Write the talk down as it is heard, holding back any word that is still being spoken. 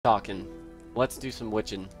talking. Let's do some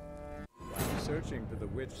witching. While searching for the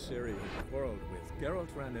witch Ciri had quarreled with, Geralt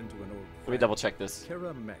ran into an old friend. Let me double check this.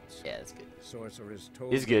 Kira Metz. Yeah, it's good. Sorceress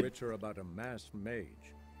told He's the good. Witcher about a masked mage.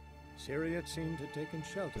 Ciri had seemed to have taken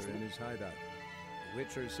shelter in his hideout. The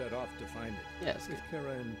Witcher set off to find it, Yeah, it's with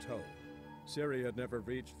Kira in tow. Ciri had never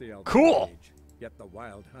reached the elven Cool! age, yet the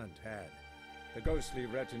wild hunt had. The ghostly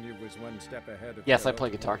retinue was one step ahead of Yes, I Geralt, play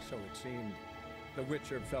guitar. or so it seemed. The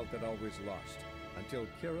Witcher felt it always lost, until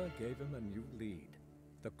Kira gave him a new lead.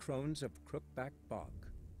 The Crones of Crookback Bog.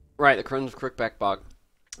 Right, the Crones of Crookback Bog.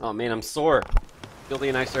 Oh man, I'm sore. Gildy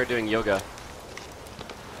and I started doing yoga.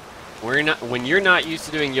 When you're not used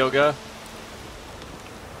to doing yoga,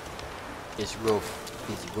 it's rough.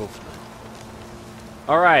 It's rough, man.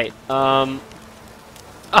 Alright,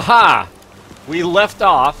 aha! We left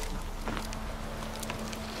off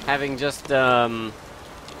having just, had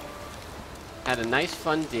a nice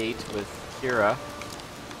fun date with Kira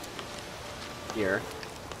here.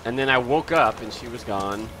 And then I woke up and she was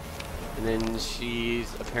gone. And then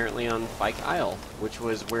she's apparently on Fyke Isle, which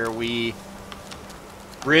was where we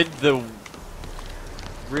we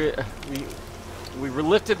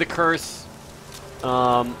lifted the curse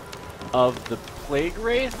of the Plague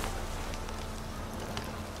Wraith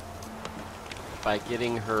by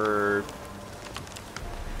getting her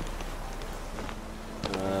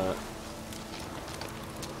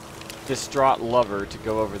distraught lover to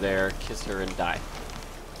go over there, kiss her, and die.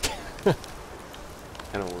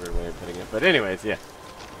 Kind of a weird way of putting it, but anyways, yeah.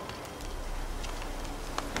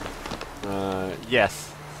 Yes.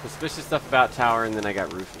 Suspicious stuff about tower, and then I got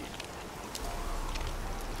roofied.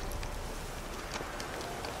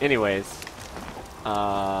 Anyways,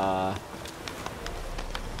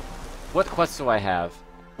 what quests do I have?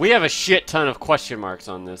 We have a shit ton of question marks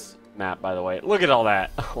on this map, by the way. Look at all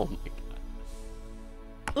that. Oh my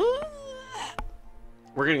god.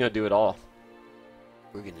 We're gonna go do it all.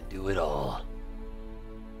 We're gonna do it all.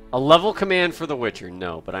 A level command for the Witcher?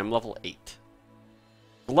 No, but I'm level 8.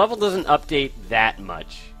 The level doesn't update that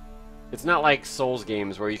much. It's not like Souls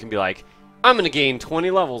games where you can be like, I'm gonna gain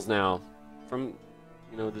 20 levels now from,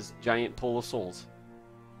 you know, this giant pool of souls.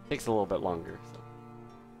 Takes a little bit longer. So.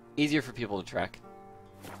 Easier for people to track.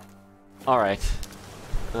 Alright.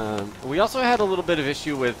 We also had a little bit of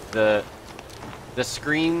issue with the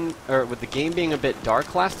screen, or with the game being a bit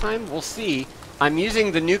dark last time. We'll see. I'm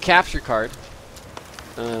using the new capture card.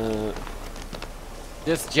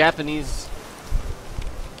 This Japanese...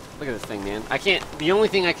 Look at this thing, man. I can't... The only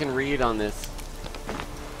thing I can read on this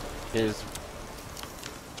is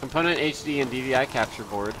Component HD and DVI capture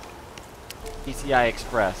board, PCI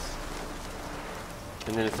Express,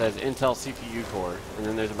 and then it says Intel CPU core, and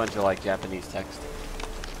then there's a bunch of, like, Japanese text.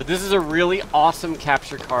 But this is a really awesome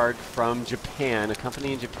capture card from Japan, a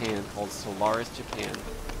company in Japan called Solaris Japan.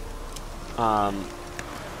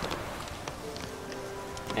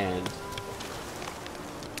 And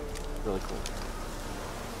really cool.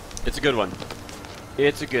 It's a good one.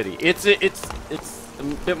 It's a goodie. It's a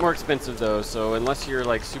bit more expensive though, so unless you're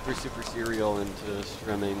like super serial into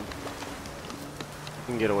streaming, you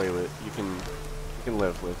can get away with it. You can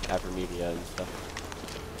live with Avermedia and stuff.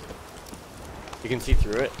 You can see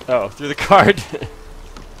through it. Oh, through the card.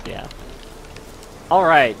 Yeah. All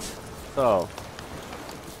right. So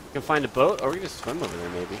we can find a boat, or we can just swim over there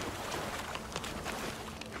maybe.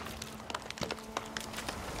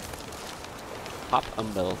 Pop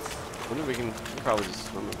umbrellas. I wonder if we can probably just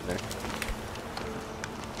swim over there.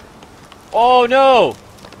 Oh no!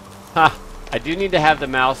 Ha! I do need to have the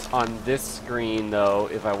mouse on this screen though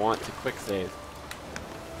if I want to quick save.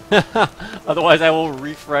 Otherwise I will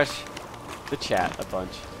refresh the chat a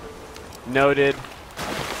bunch. Noted.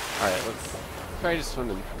 Alright, let's try just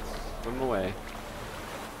swimming. Let's swim away.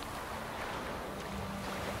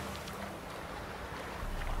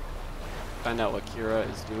 Find out what Kira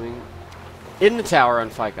is doing in the tower on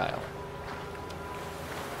Fyke Isle.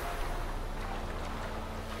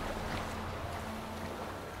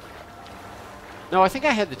 No, I think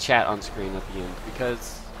I had the chat on screen at the end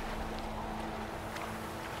because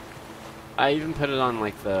I even put it on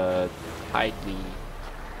like the hide me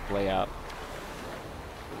layout.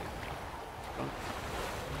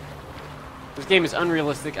 This game is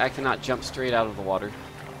unrealistic. I cannot jump straight out of the water.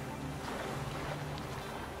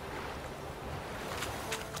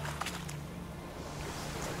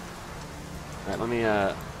 Alright, let me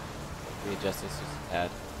adjust this just a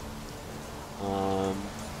tad. Okay.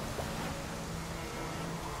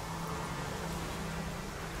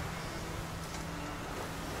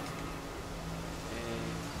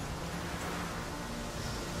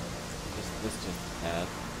 This just a tad.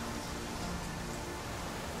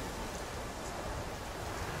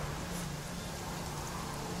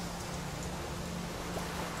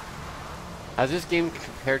 How's this game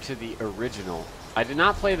compared to the original? I did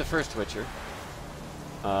not play the first Witcher.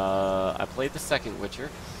 I played the second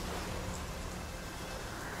Witcher.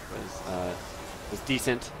 Was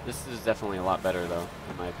decent. This is definitely a lot better, though,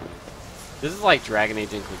 in my opinion. This is like Dragon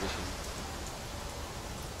Age Inquisition.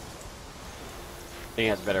 I think it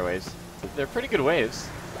has better waves. They're pretty good waves.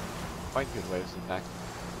 Quite good waves, in fact.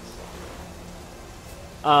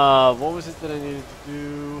 What was it that I needed to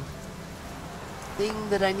do? Thing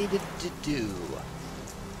that I needed to do.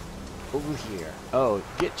 Over here. Oh,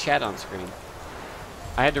 get chat on screen.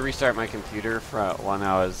 I had to restart my computer when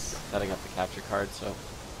I was setting up the capture card, so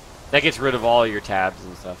that gets rid of all your tabs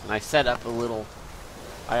and stuff. And I set up a little.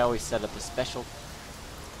 I always set up a special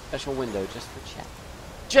window just for chat,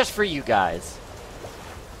 just for you guys.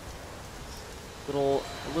 A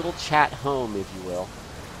little chat home, if you will.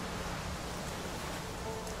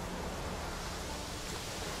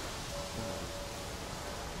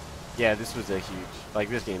 Yeah, this was a huge. Like,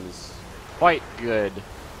 this game is quite good.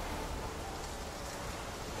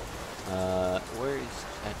 Where is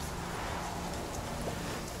chat?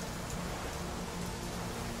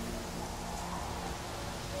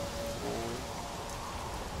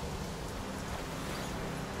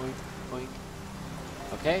 Boink, boink.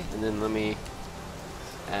 Okay, and then let me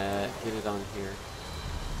get it on here.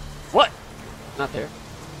 What? Not there.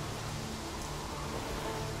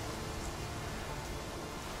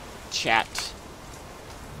 Chat.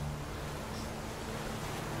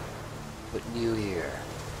 Put new here.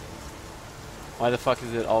 Why the fuck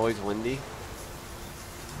is it always windy?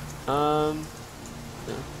 No.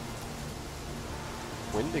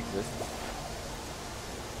 Wind exists.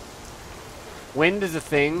 Wind is a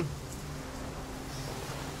thing.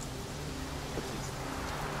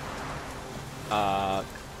 Color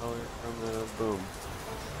from the boom.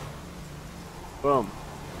 Boom.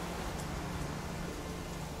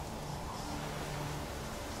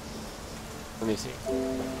 Let me see.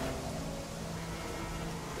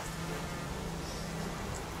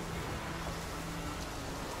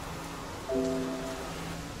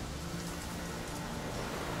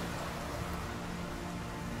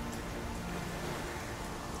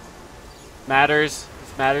 Matters.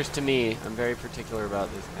 This matters to me. I'm very particular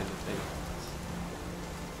about this kind of thing.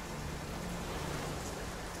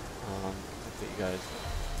 Look at you guys.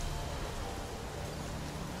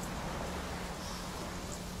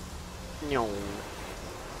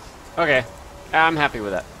 Okay, I'm happy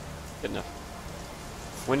with that. Good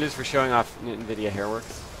enough. Windows for showing off NVIDIA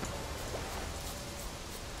Hairworks.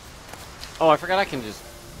 Oh, I forgot I can just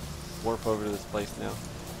warp over to this place now.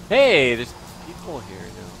 Hey, there's people here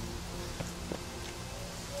now.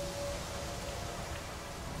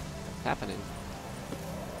 What's happening?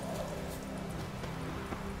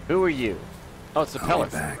 Who are you? Oh, it's the Peller.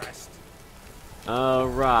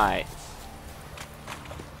 Alright.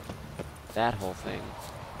 That whole thing.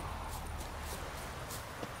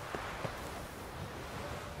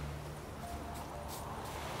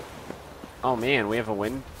 Oh man, we have a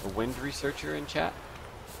wind researcher in chat.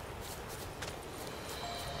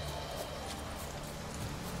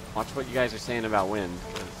 Watch what you guys are saying about wind.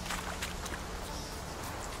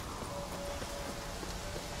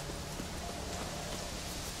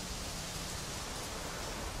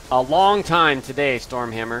 A long time today,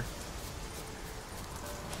 Stormhammer.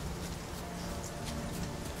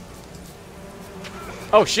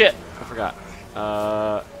 Oh shit! I forgot.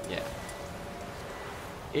 Yeah.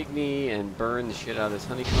 Igni and burn the shit out of this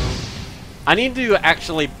honeycomb. I need to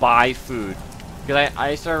actually buy food. Because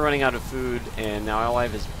I started running out of food and now all I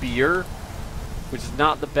have is beer. Which is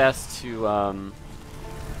not the best to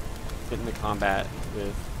get into combat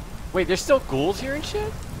with. Wait, there's still ghouls here and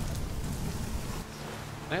shit?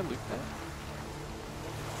 Can I loot that?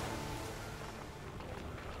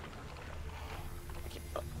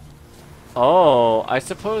 Oh, I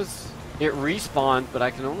suppose it respawned, but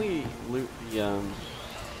I can only loot the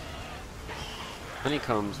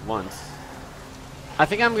honeycombs once. I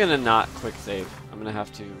think I'm gonna not quick save. I'm gonna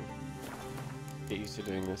have to get used to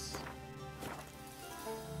doing this.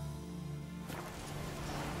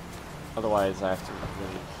 Otherwise, I have to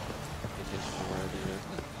really pay attention to where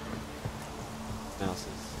the mouse is.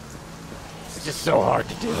 It's just so hard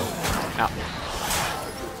to do. Ow.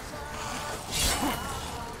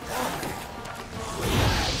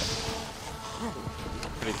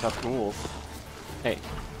 Pretty tough ghouls. Hey.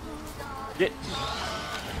 Get.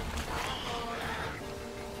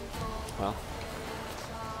 Well.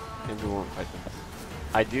 Maybe we won't fight them.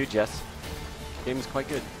 I do, Jess. Game is quite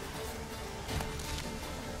good.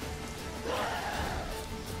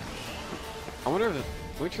 I wonder if...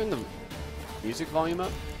 Can we turn the music volume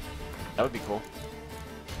up? That would be cool.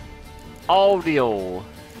 audio.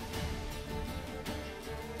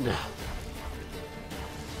 No.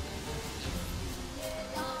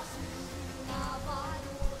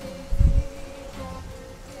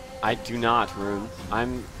 I do not, Rune.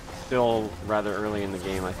 I'm still rather early in the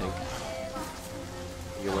game, I think.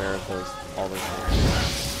 Be aware of those, all those things.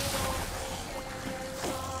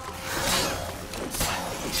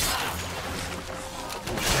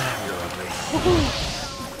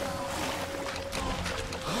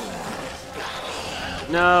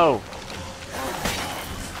 No!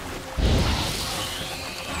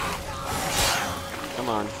 Come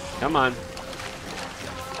on. Come on.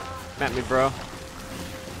 Come at me, bro.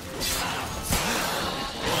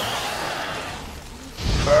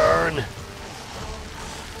 Burn!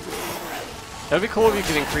 That'd be cool if you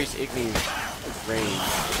could increase Igni's range.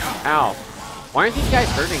 Ow. Why aren't these guys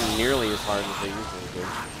hurting nearly as hard as they usually do?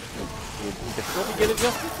 Is it difficult to get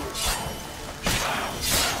adjusted?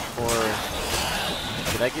 Or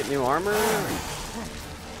did I get new armor?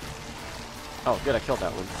 Oh, good, I killed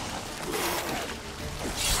that one.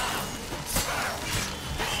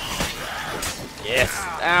 Yes!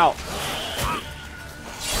 Ow!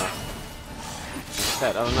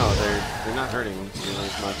 I don't know, they're not hurting nearly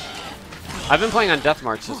as much. I've been playing on Death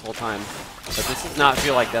March this whole time, but this does not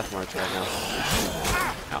feel like Death March right now.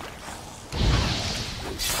 Ow.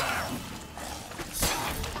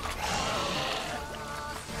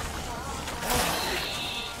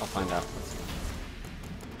 I'll find out.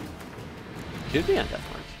 Should be on Death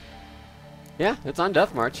March. Yeah, it's on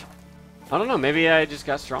Death March. I don't know, maybe I just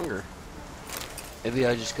got stronger. Maybe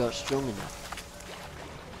I just got strong enough.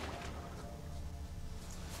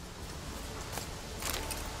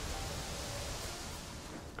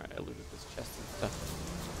 Alright, I looted this chest and stuff.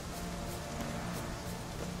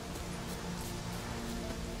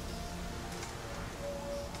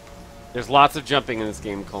 There's lots of jumping in this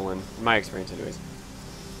game, Colin. In my experience, anyways.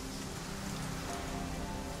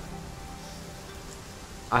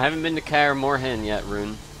 I haven't been to Kaer Morhen yet,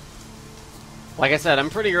 Rune. Like I said, I'm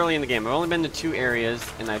pretty early in the game. I've only been to 2 areas,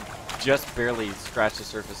 and I've just barely scratched the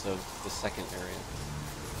surface of the second area.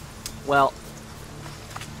 Well,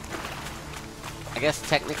 I guess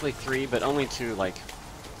technically 3, but only 2, like,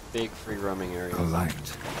 big free roaming areas. A light.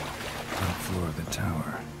 Top floor of the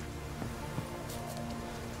tower.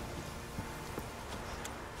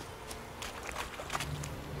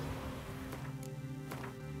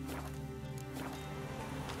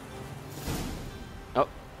 Oh.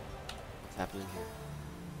 What's happening here?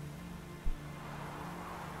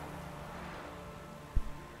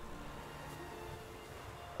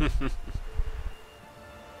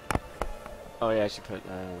 Oh yeah, I should put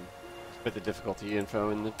the difficulty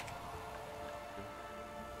info in the...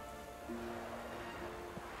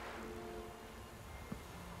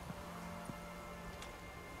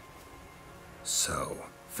 So,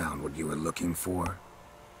 found what you were looking for?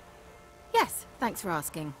 Yes, thanks for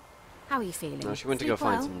asking. How are you feeling? No, she went to go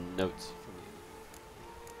find some notes from you.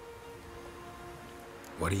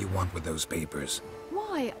 What do you want with those papers?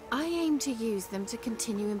 Why, I aim to use them to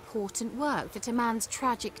continue important work that a man's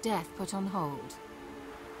tragic death put on hold.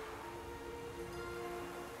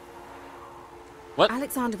 What?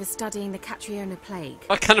 Alexander was studying the Catriona plague.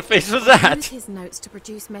 What kind of face was I that? used his notes to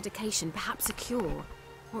produce medication, perhaps a cure,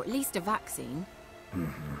 or at least a vaccine.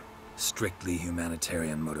 Mm-hmm. Strictly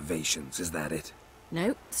humanitarian motivations, is that it?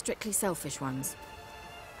 No, strictly selfish ones.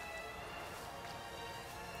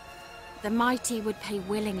 The mighty would pay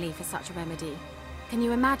willingly for such a remedy. Can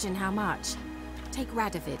you imagine how much? Take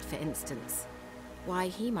Radovid, for instance. Why,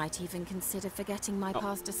 he might even consider forgetting my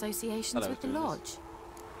past associations with the Lodge.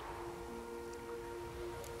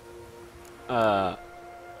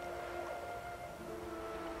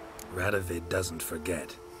 Radovid doesn't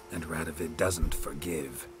forget, and Radovid doesn't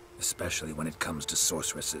forgive, especially when it comes to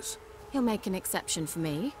sorceresses. He'll make an exception for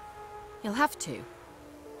me. He'll have to.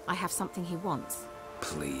 I have something he wants.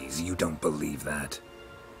 Please, you don't believe that.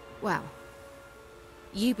 Well,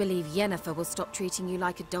 you believe Yennefer will stop treating you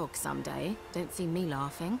like a dog someday. Don't see me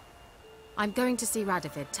laughing. I'm going to see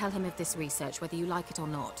Radovid. Tell him of this research, whether you like it or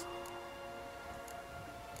not.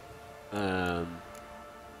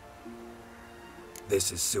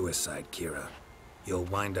 This is suicide, Kira. You'll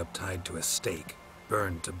wind up tied to a stake,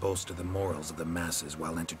 burned to bolster the morals of the masses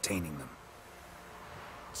while entertaining them.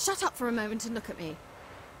 Shut up for a moment and look at me.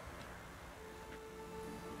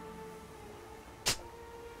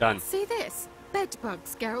 Done. See this?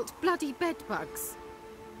 Bedbugs, Geralt. Bloody bedbugs.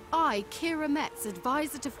 I, Kira Metz,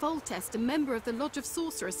 advisor to Foltest, a member of the Lodge of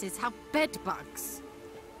Sorceresses, have bedbugs.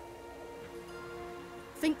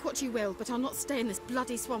 Think what you will, but I'll not stay in this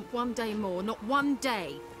bloody swamp one day more. Not one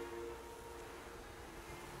day.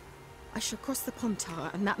 I shall cross the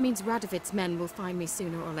Pontar, and that means Radovid's men will find me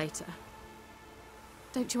sooner or later.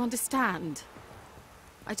 Don't you understand?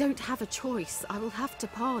 I don't have a choice. I will have to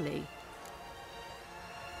parley.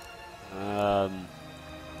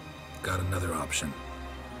 Got another option.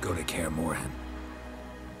 Go to Kaer Morhen.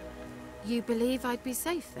 You believe I'd be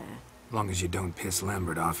safe there? Long as you don't piss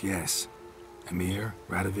Lambert off, yes. Emir,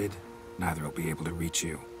 Radovid, neither will be able to reach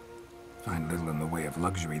you. Find little in the way of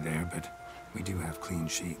luxury there, but we do have clean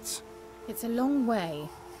sheets. It's a long way,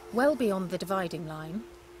 well beyond the dividing line.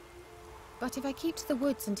 But if I keep to the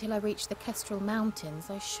woods until I reach the Kestrel Mountains,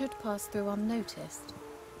 I should pass through unnoticed.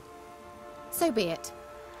 So be it.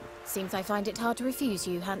 Seems I find it hard to refuse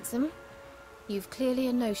you, handsome. You've clearly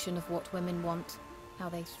a notion of what women want, how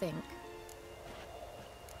they think.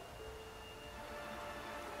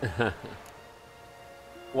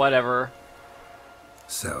 Whatever.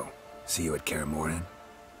 So, see you at Kaer Morhen?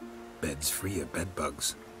 Bed's free of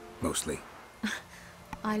bedbugs, mostly.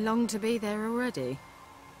 I long to be there already.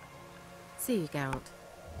 See you, Geralt.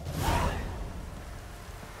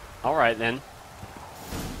 Alright then.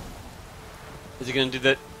 Is he gonna do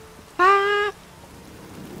that? Ah!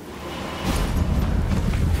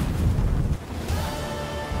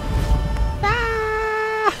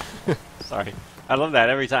 Ah! Sorry. I love that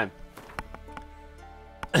every time.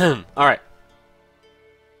 Alright.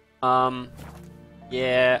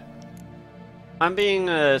 Yeah. I'm being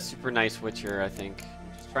a super nice Witcher, I think.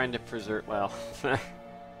 I'm just trying to preserve, well,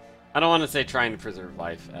 I don't want to say trying to preserve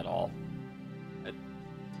life at all.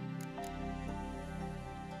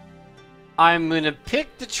 I'm gonna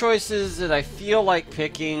pick the choices that I feel like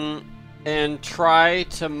picking and try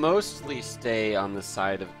to mostly stay on the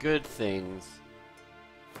side of good things.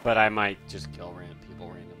 But I might just kill people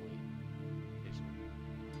randomly.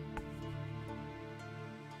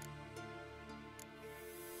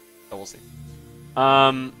 So we'll see.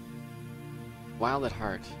 Wild at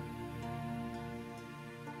heart.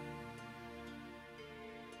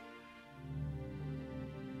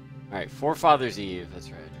 Alright, Forefathers Eve, that's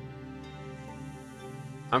right.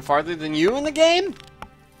 I'm farther than you in the game?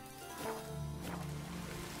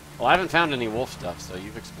 Well, I haven't found any wolf stuff, so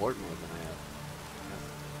you've explored more than I have.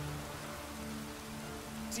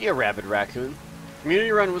 See ya, Rabid Raccoon.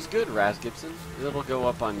 Community run was good, Raz Gibson. It'll go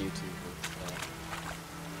up on YouTube.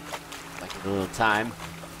 Like a little time.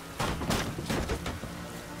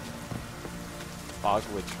 Fog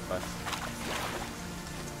Witch quest.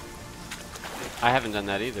 I haven't done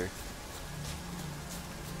that either.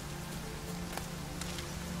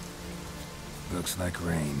 Looks like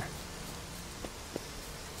rain.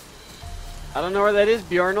 I don't know where that is,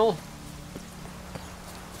 Bjarnal.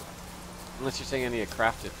 Unless you're saying I need to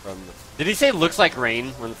craft it from the... Did he say looks like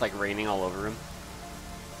rain when it's like raining all over him?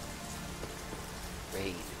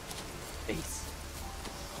 Rain. Face.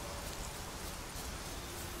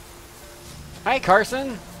 Hi,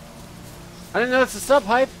 Carson. I didn't know it's a sub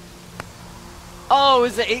hype. Oh,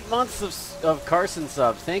 it's the 8 months of Carson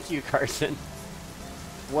sub. Thank you, Carson.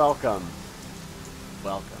 Welcome.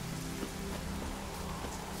 Welcome.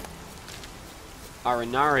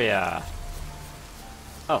 Arenaria.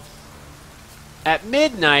 Oh. At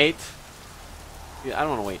midnight. Dude, I don't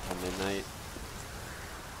want to wait till midnight.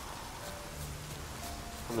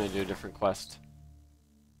 I'm going to do a different quest.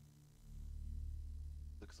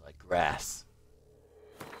 Looks like grass.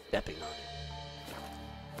 Stepping on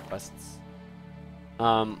it. Quests.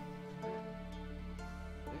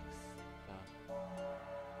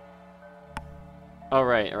 Oh,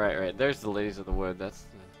 right. There's the Ladies of the Wood. That's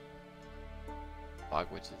the Fog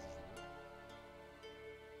Witches.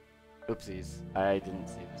 Oopsies. I didn't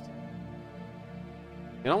see this.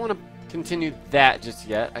 I don't want to continue that just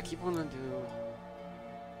yet. I keep wanting to do...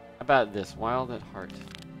 How about this? Wild at Heart.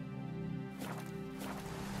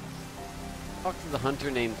 Talk to the hunter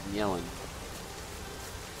named Yellen.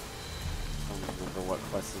 I don't remember what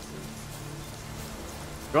quest this is.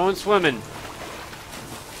 Going swimming.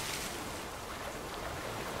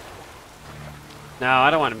 No, I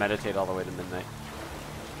don't want to meditate all the way to midnight.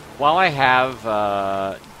 While I have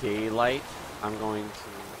daylight, I'm going to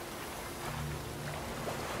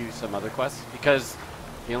do some other quests, because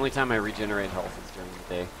the only time I regenerate health is during the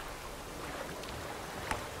day.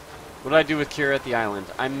 What did I do with Kira at the island?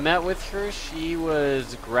 I met with her. She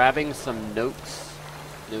was grabbing some notes.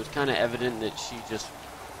 It was kind of evident that she just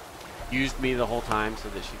used me the whole time so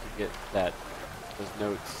that she could get those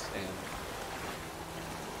notes and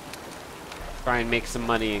try and make some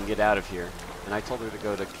money and get out of here. And I told her to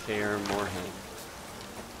go to Kaer Morhen.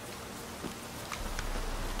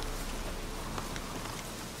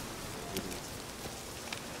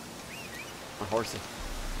 My horsey.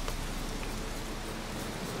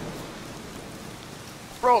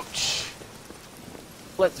 Roach.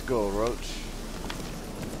 Let's go, Roach.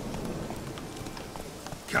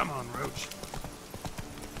 Come on, Roach.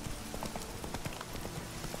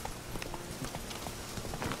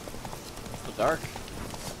 It's so dark.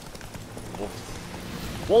 Wolves.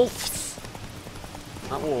 Wolves!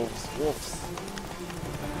 Not wolves. Wolves.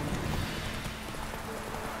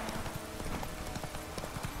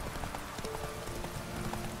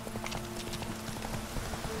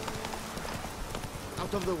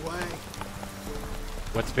 Out of the way.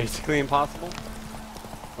 What's basically impossible?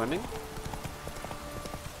 Swimming?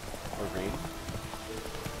 Or rain?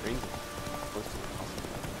 Rain's close to impossible.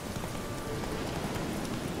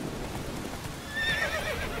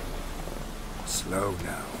 Slow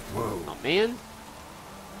now. Whoa. Oh man.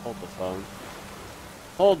 Hold the phone.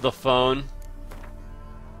 Hold the phone.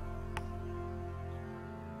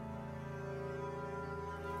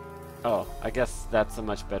 Oh, I guess that's a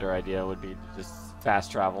much better idea, would be to just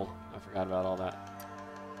fast travel. I forgot about all that.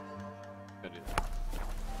 Go do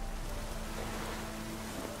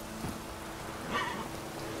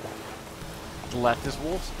that. Left his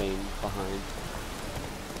wolfsbane behind.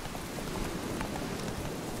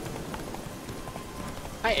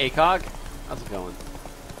 Hi, ACOG. How's it going?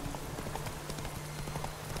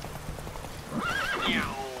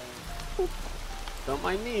 Don't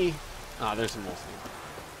mind me. Ah, there's some wolves.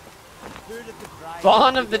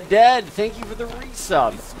 Vaughn of the Dead, thank you for the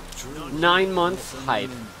resub. 9 months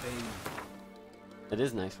hype. It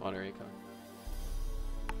is nice water, ACOG.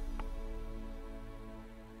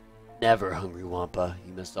 Never, Hungry Wampa.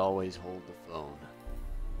 You must always hold the phone.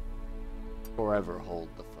 Forever hold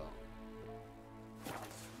the phone.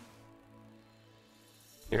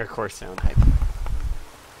 Your course sound hype. No,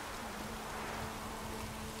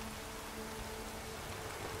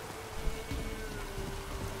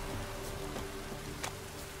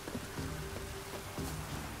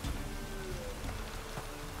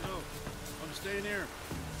 I'm staying here.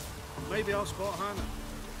 Maybe I'll spot Hannah.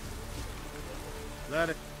 That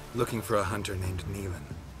it. Looking for a hunter named Neelan.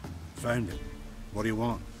 Found him. What do you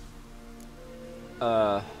want?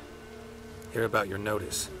 Hear about your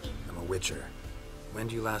notice. I'm a witcher. When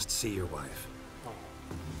do you last see your wife?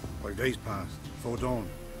 5 days passed, before dawn.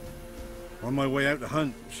 On my way out to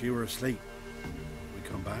hunt, she were asleep. We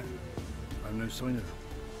come back, I've no sign of her.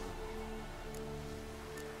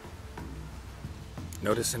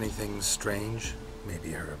 Notice anything strange?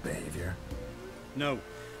 Maybe her behavior? No,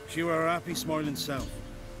 she were her happy, smiling self.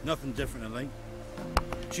 Nothing different than late.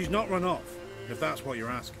 She's not run off, if that's what you're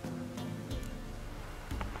asking.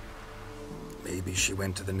 Maybe she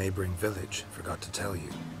went to the neighboring village, forgot to tell you.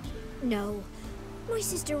 No, my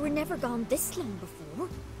sister were never gone this long before.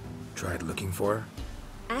 Tried looking for her?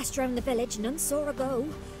 Asked round the village, none saw her go.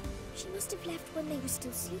 She must have left when they were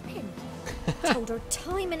still sleeping. Told her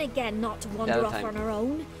time and again not to wander off on her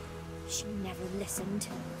own. She never listened.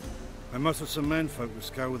 I must have some menfolk to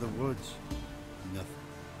scour the woods. Nothing.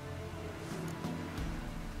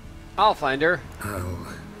 I'll find her. I'll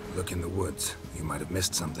look in the woods. You might have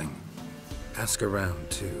missed something. Ask around,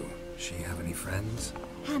 too. She have any friends?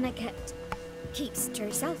 Hannah keeps to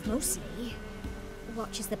herself mostly.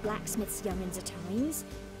 Watches the blacksmith's young'uns at times.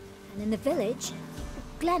 And in the village,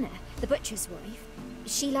 Glenna, the butcher's wife,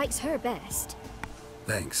 she likes her best.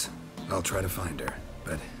 Thanks. I'll try to find her,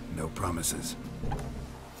 but no promises.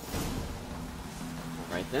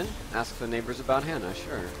 Right then, ask the neighbors about Hannah,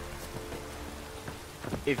 sure.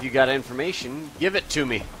 If you got information, give it to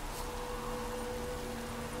me.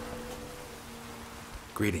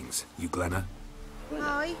 Greetings, you Glenna?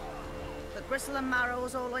 Aye. The gristle and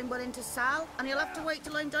marrow's all I'm willing to sell, and you'll have to wait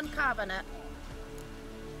till I'm done carving it.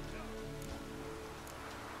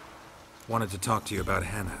 Wanted to talk to you about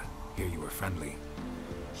Hannah. Hear you were friendly.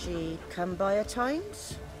 She'd come by at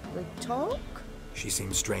times. We'd talk. She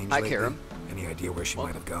seems strange Hi, lately. Karen. Any idea where she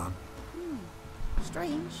might have gone?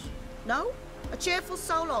 Strange. No, a cheerful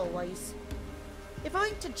soul always. If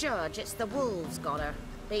I'm to judge, it's the wolves got her.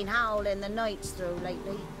 Been howling the nights through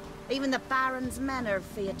lately. Even the Baron's men are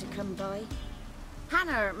feared to come by.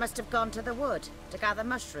 Hannah must have gone to the wood to gather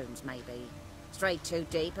mushrooms, maybe. Strayed too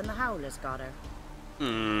deep and the howlers got her.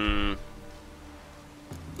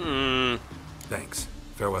 Thanks.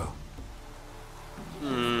 Farewell.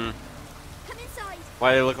 Come inside.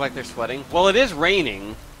 Why they look like they're sweating? Well, it is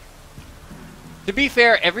raining. To be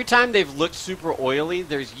fair, every time they've looked super oily,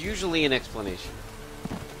 there's usually an explanation.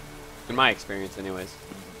 In my experience, anyways.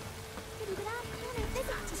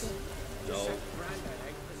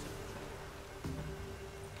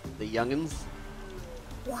 The young'uns?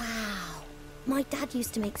 Wow. My dad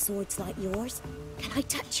used to make swords like yours. Can I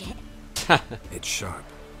touch it? It's sharp.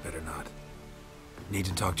 Better not. Need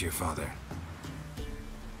to talk to your father.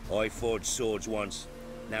 I forged swords once.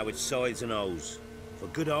 Now it's scythes and O's. For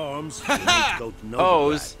good arms, you need to go to Novigrad.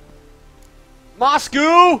 O's.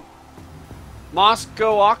 Moscow!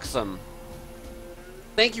 Moscow Oxum.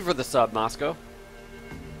 Thank you for the sub, Moscow.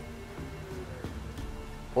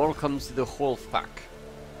 Welcome to the Wolf Pack.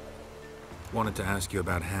 Wanted to ask you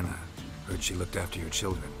about Hannah. Heard she looked after your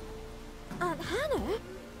children. Hannah?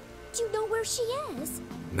 Do you know where she is?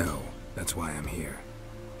 No, that's why I'm here.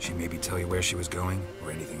 She maybe tell you where she was going,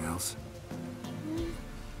 or anything else?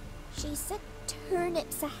 She said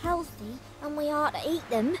turnips are healthy and we ought to eat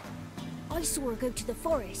them. I saw her go to the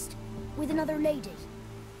forest with another lady.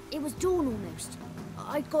 It was dawn almost.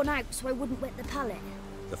 I'd gone out so I wouldn't wet the pallet.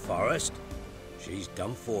 The forest? She's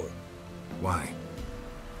done for. Why?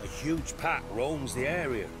 A huge pack roams the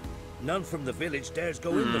area. None from the village dares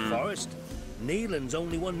go in the forest. Neelan's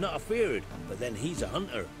only one not afeared, but then he's a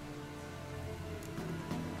hunter.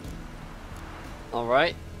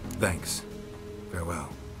 Alright. Thanks. Farewell.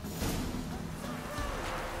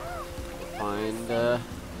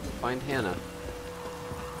 Find Hannah.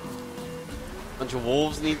 Bunch of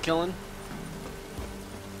wolves need killing.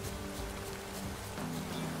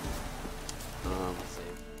 Let's see.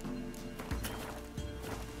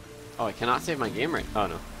 Oh, I cannot save my game right. Oh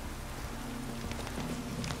no.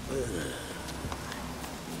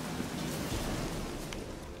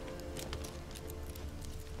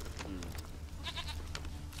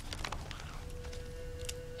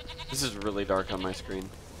 This is really dark on my screen.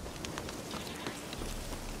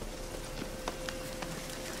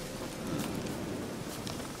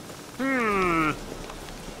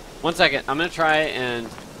 One second. I'm gonna try and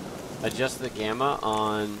adjust the gamma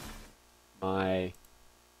on my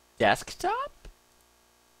desktop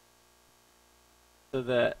so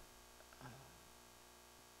that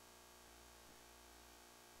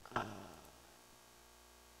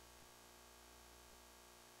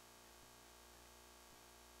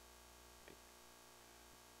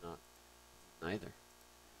not neither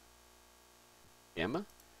gamma.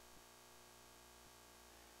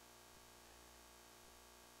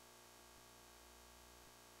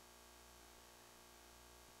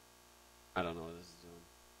 I don't know what this is doing.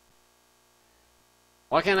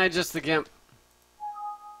 Why can't I adjust the gamma?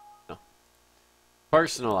 No.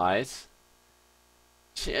 Personalize.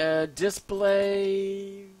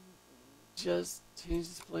 Display. Just change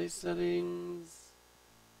display settings.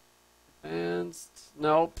 Advanced.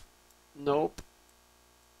 Nope. Nope.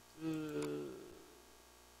 Overlay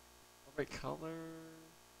color.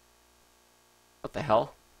 What the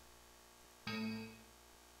hell?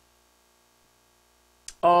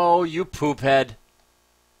 Oh, you poop head.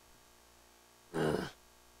 Of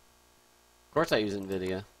course I use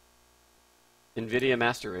NVIDIA. NVIDIA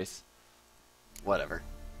Master Race. Whatever.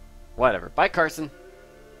 Whatever. Bye, Carson.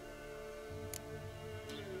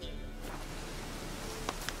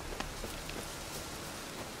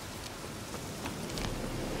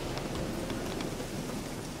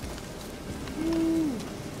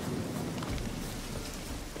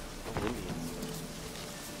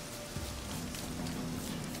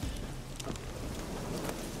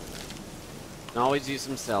 Always use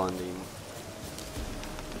some celandine.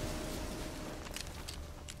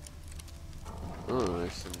 Oh,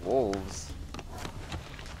 there's some wolves.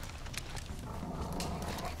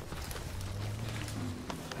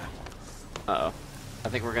 Uh-oh. I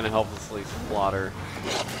think we're gonna helplessly slaughter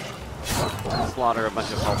a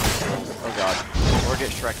bunch of helpless wolves. Oh god. Or get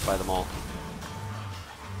Shrek'd by them all.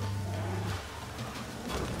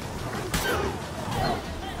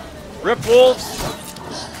 Rip wolves!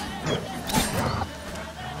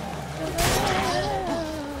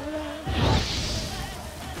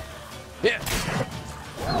 Yeah.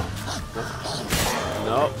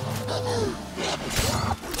 Nope.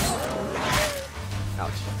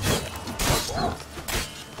 Ouch.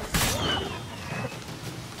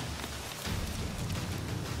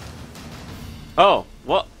 Oh,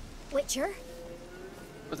 what? Witcher?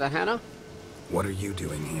 Was that Hannah? What are you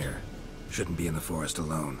doing here? Shouldn't be in the forest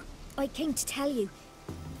alone. I came to tell you.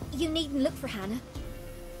 You needn't look for Hannah.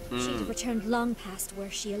 She'd have returned long past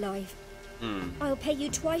were she alive. I'll pay you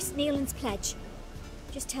twice Neelan's pledge.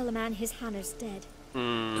 Just tell the man his Hannah's dead.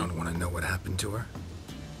 Don't want to know what happened to her?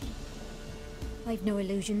 I've no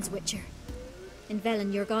illusions, Witcher. In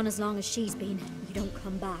Velen, you're gone as long as she's been. You don't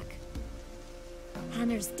come back.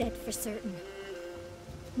 Hannah's dead for certain.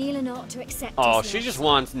 Neelan ought to accept Oh, his she loss. just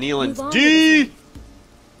wants Move Neelan's on with D! his life.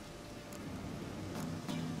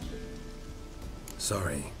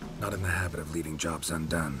 Sorry, not in the habit of leaving jobs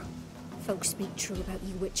undone. Folks speak true about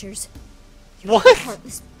you, Witchers. What?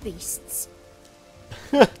 Heartless beasts.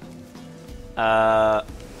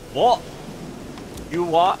 What? You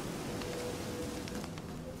what?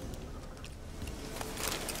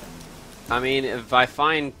 I mean, if I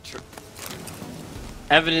find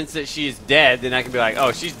evidence that she's dead, then I can be like,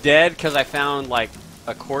 oh, she's dead because I found, like,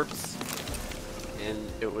 a corpse. And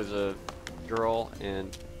it was a girl,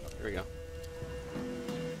 and here we go.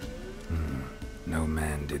 No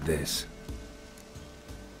man did this.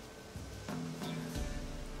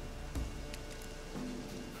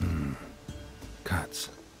 Cuts,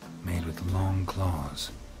 made with long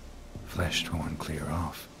claws. Flesh torn clear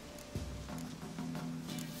off.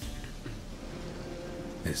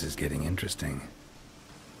 This is getting interesting.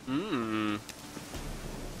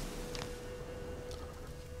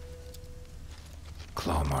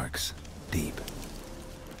 Claw marks, deep.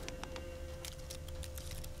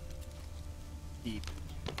 Deep.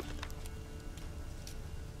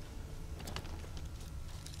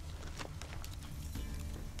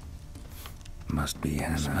 Must be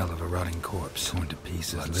Hannah. Smell of a rotting corpse, torn to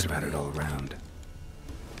pieces, blood spattered all around.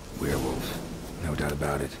 Werewolf, no doubt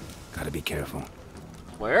about it. Gotta be careful.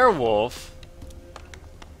 Werewolf?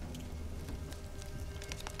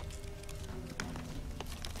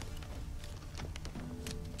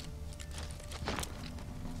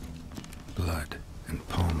 Blood and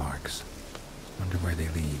paw marks. Wonder where they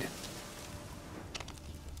lead.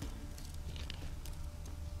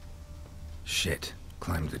 Shit,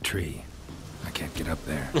 climbed the tree. I can't get up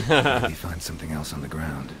there. Maybe find something else on the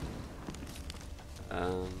ground.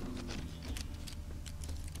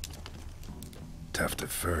 Tuft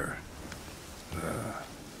of fur.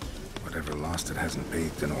 Whatever lost it hasn't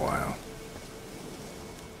bathed in a while.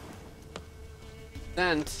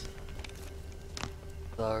 Scent.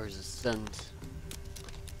 There's a scent.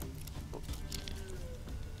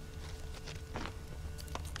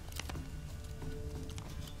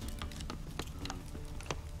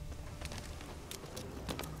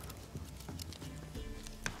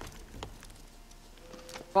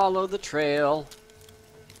 Follow the trail.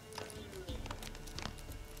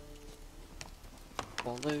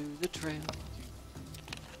 Follow the trail.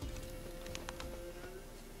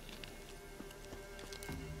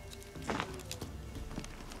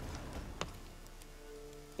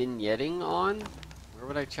 Vignetting on? Where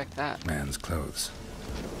would I check that? Man's clothes.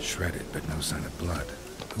 Shredded, but no sign of blood.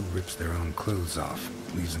 Who rips their own clothes off?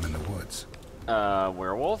 Leaves them in the woods.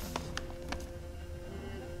 Werewolf?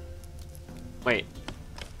 Wait.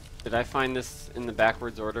 Did I find this in the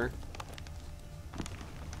backwards order?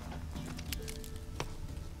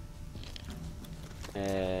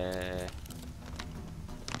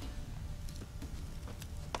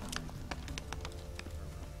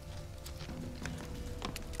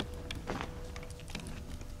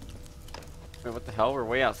 Wait, what the hell? We're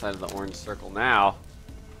way outside of the orange circle now.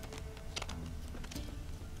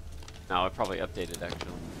 No, it probably updated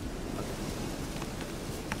actually.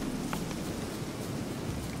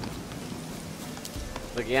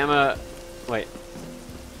 The gamma... Wait.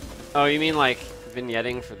 Oh, you mean like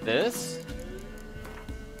vignetting for this?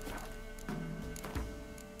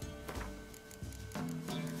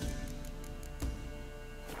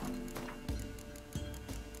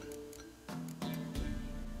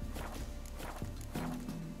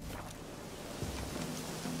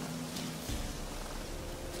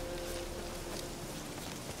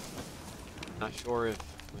 Not sure if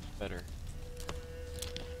much better.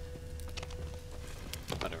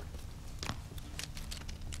 Whatever.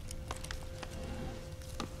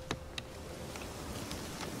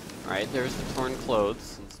 Alright, there's the torn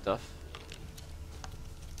clothes and stuff.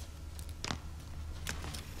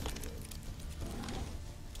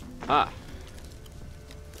 Ah.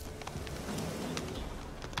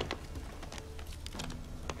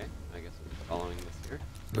 Okay, I guess we're following this here.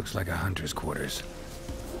 Looks like a hunter's quarters.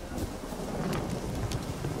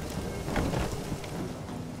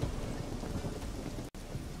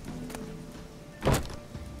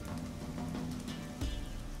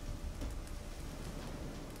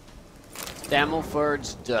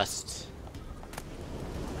 Stamelford's dust.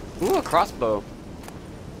 Ooh, a crossbow.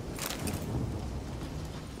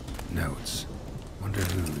 Notes. Wonder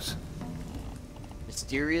whose.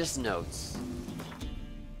 Mysterious notes.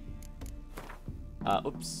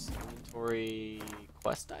 Oops. Inventory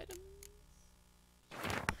quest items.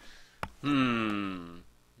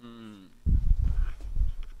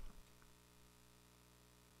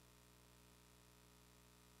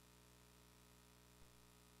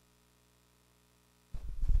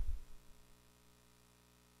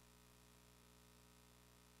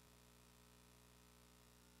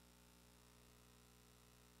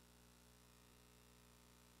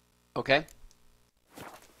 Okay.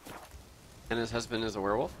 And his husband is a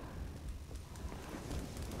werewolf?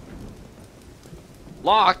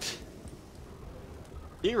 Locked.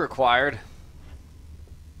 Key required.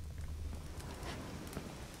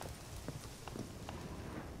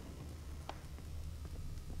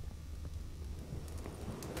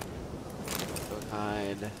 Goat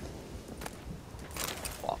hide.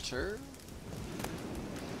 Water.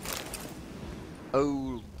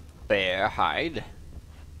 Old bear hide.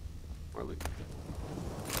 Or loot.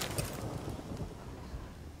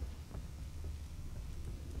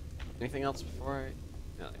 Anything else before I...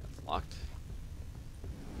 No, I think it's locked.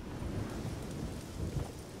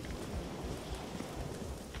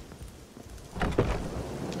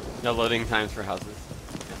 No loading times for houses.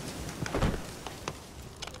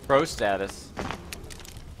 Pro status.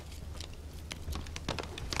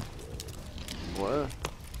 What?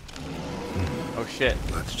 Oh shit.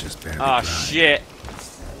 Blood's just barely Oh dry. shit.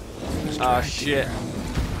 Just Oh dragged shit. here.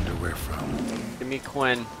 Wonder where from. Give me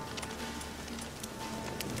Quinn.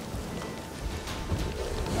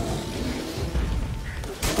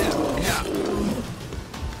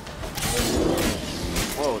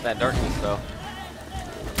 Whoa, that darkness though.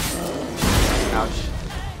 Ouch.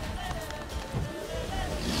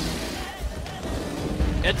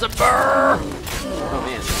 It's a bear! Oh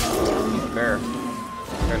man, it's a bear.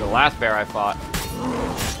 Compared to the last bear I fought.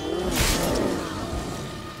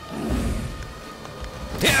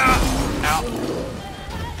 Yeah! Ow.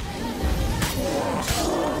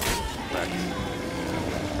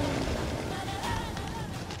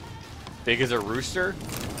 Big as a rooster?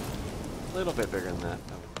 A little bit bigger than that,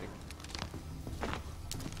 I would think.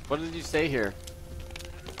 What did you say here?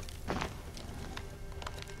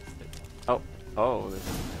 Oh, oh, there's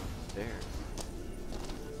downstairs.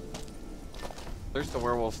 There's the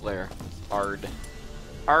werewolf's lair. It's hard.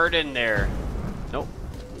 Hard in there. Nope.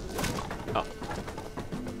 Oh.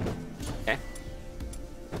 Okay.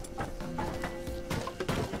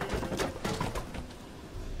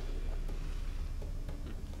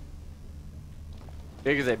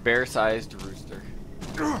 Big as a bear-sized rooster.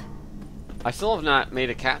 I still have not made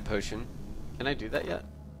a cat potion. Can I do that yet?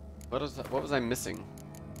 What was I missing?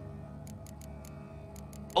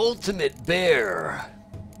 Ultimate bear.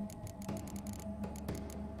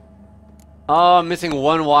 Oh, I'm missing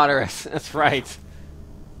one water. That's right.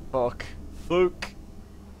 Fuck. Fuck.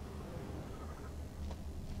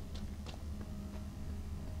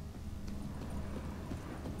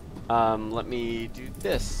 Let me do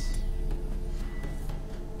this.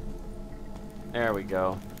 There we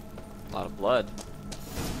go. A lot of blood.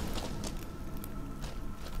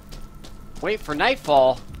 Wait for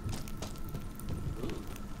nightfall.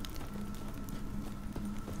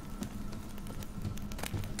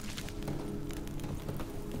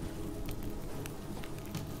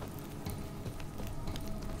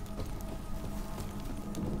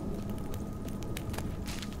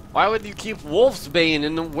 Why would you keep wolf's bane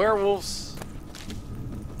in the werewolves?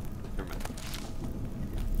 Never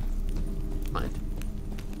mind.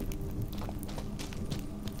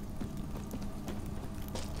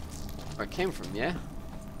 Where it came from, yeah?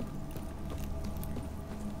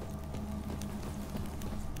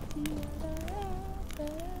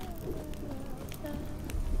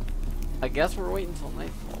 I guess we're waiting until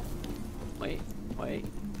nightfall. Wait, wait.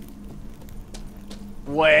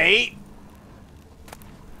 Wait!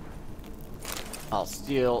 I'll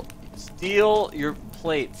steal your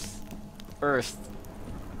plates first.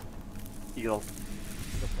 Steal.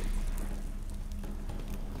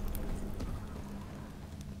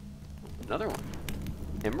 Another one.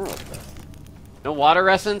 Emerald dust. No water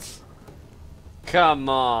essence? Come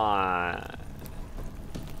on.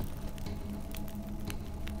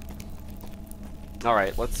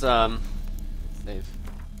 Alright, let's save.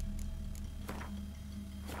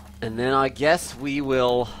 And then I guess we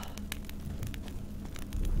will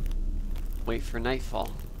wait for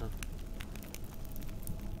nightfall. Huh.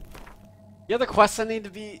 The other quest it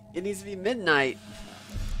needs to be midnight.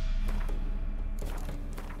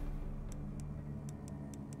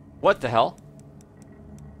 What the hell?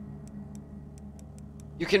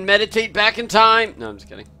 You can meditate back in time. No, I'm just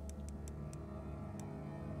kidding.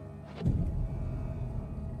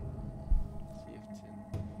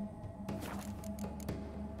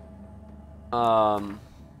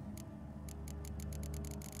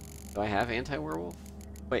 Do I have anti-werewolf?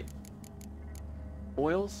 Wait.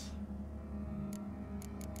 Oils?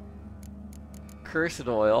 Cursed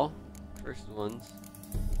oil. Cursed ones.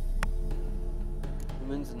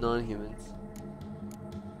 Humans and non-humans.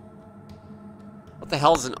 What the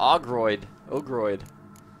hell is an ogroid? Ogroid.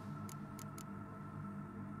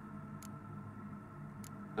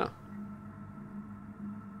 Oh.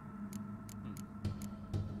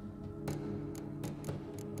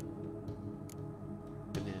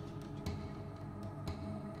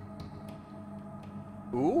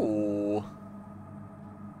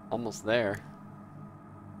 almost there.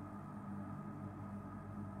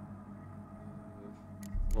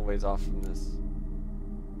 A little ways off from this.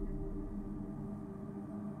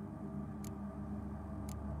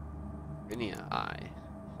 Rainier Eye.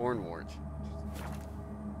 Hornwort.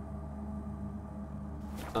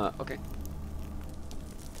 Okay.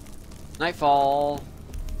 Nightfall.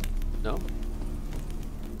 No?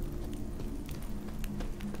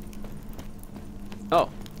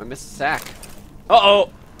 Oh, I missed a sack.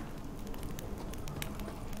 Uh-oh!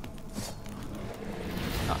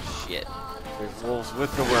 Oh, shit. There's wolves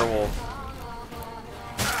with the werewolf.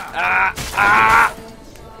 Ah! Ah!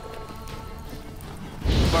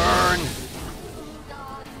 Burn!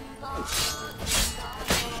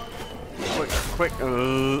 Quick, quick.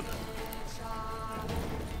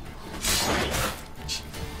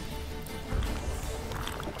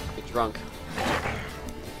 Get drunk.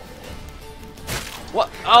 What?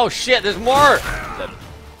 Oh shit, there's more! Dead.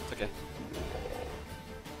 It's okay.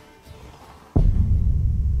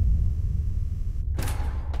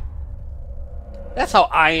 That's how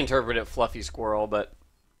I interpret it, Fluffy Squirrel, but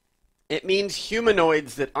it means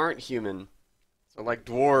humanoids that aren't human. So like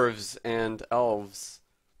dwarves and elves.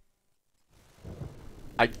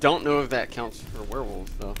 I don't know if that counts for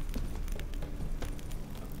werewolves, though.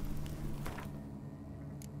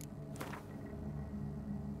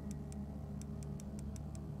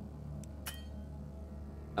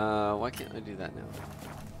 Why can't I do that now?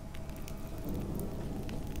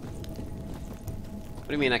 What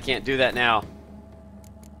do you mean I can't do that now?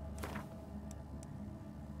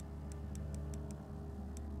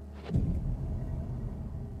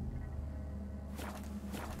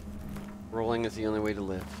 Rolling is the only way to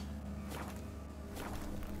live.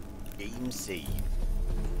 Game save.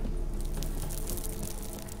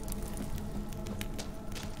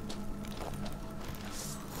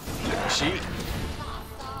 Cheat.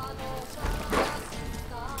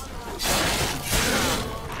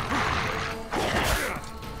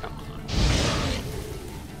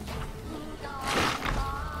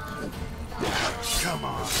 Come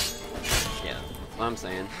on. Yeah, that's what I'm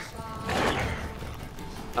saying.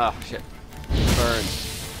 Oh shit. Burn.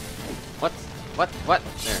 What? What?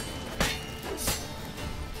 There.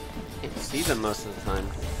 Can't see them most of the time.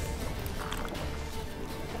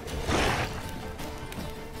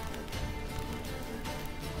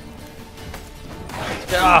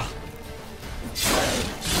 Ah!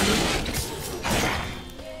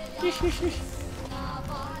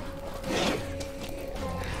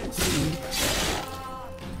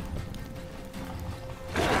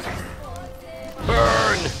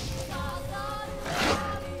 Burn!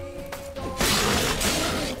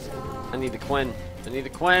 I need the Quen. I need the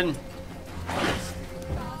Quen.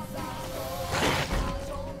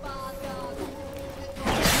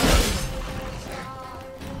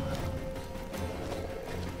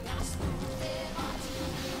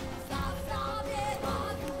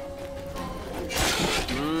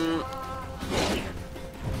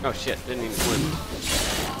 Oh shit, didn't even swim.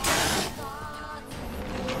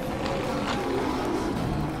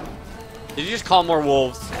 Did you just call more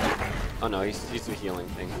wolves? Oh no, he's the healing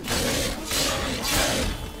thing.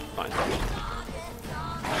 Fine.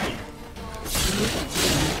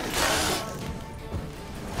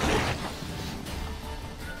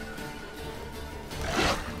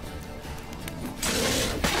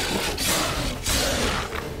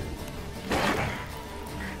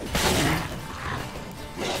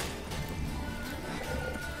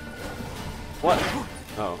 What?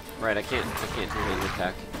 Oh, right, I can't do his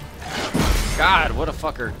attack. God, what a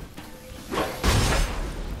fucker.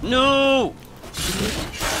 No!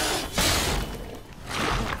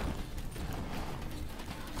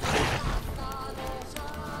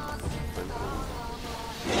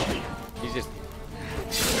 He's just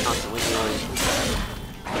constantly healing.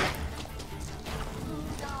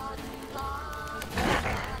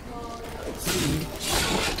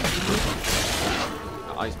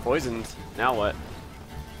 Oh, he's poisoned. Now what?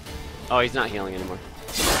 Oh, he's not healing anymore.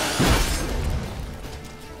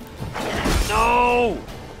 No!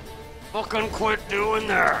 Fucking quit doing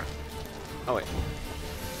that! Oh, wait.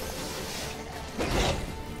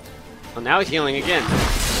 Oh, now he's healing again.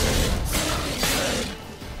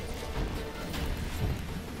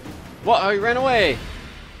 What? Oh, he ran away!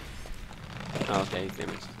 Oh, okay, he's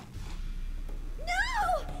damaged.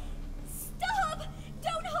 No! Stop!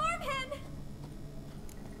 Don't harm him!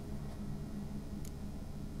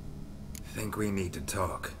 Think we need to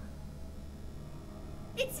talk.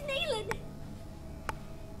 It's Neelan!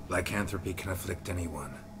 Lycanthropy can afflict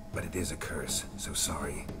anyone, but it is a curse, so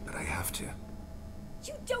sorry, but I have to.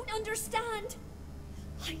 You don't understand!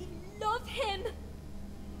 I love him!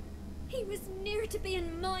 He was near to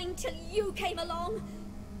being mine till you came along.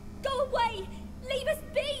 Go away! Leave us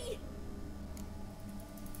be!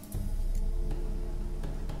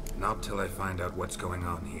 Not till I find out what's going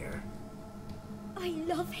on here. I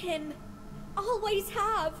love him. Always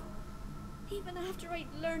have. Even after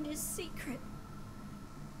I'd learned his secret.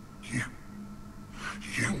 You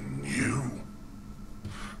knew?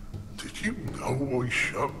 Did you know I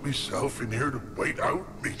shut myself in here to wait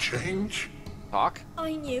out me change? Talk?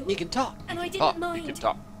 I knew. You can talk. And I didn't Talk. mind. You can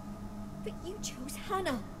talk. But you chose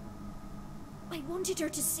Hannah. I wanted her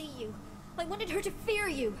to see you. I wanted her to fear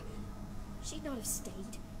you. She'd not have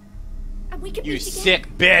stayed. And we could You meet again.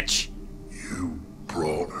 sick bitch! You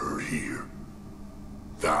brought her here.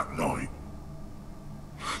 That night.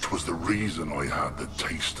 'Twas the reason I had the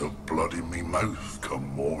taste of blood in me mouth come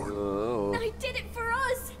morn. Oh. I did it for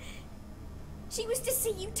us. She was to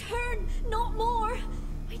see you turn, not more.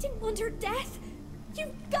 I didn't want her death.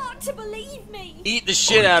 You've got to believe me. Eat the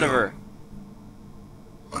shit out of her.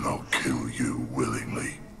 And I'll kill you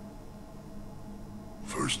willingly.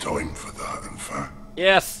 First time for that, in fact.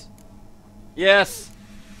 Yes. Yes.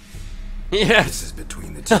 Yes. This is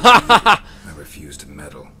between the two of you. I refuse to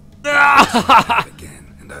meddle.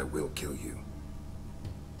 Again, and I will kill you.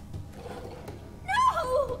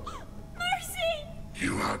 No! Mercy!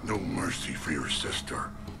 You had no mercy for your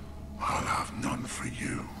sister. I'll have none for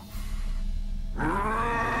you.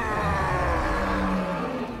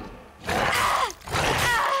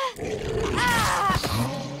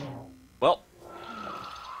 Well.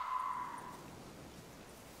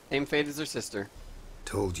 Same fate as her sister.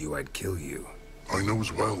 Told you I'd kill you. I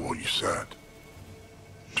knows well what you said.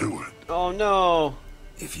 Do it. Oh no.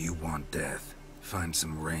 If you want death, find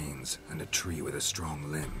some reins and a tree with a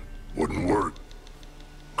strong limb. Wouldn't work.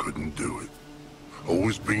 Couldn't do it.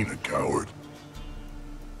 Always been a coward.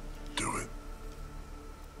 Do it.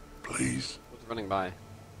 Please. What's running by?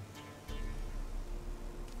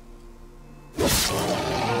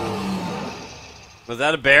 Was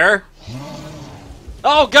that a bear?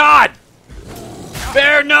 Oh God!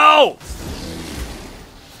 Bear, no!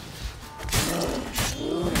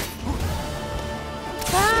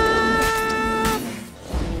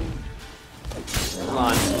 Come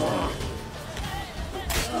on.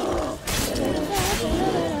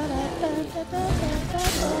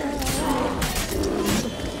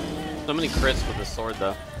 So many crits with the sword,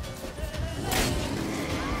 though.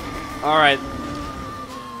 Alright.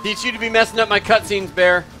 Teach you to be messing up my cutscenes,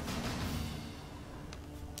 bear.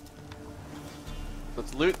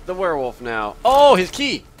 Let's loot the werewolf now. Oh, his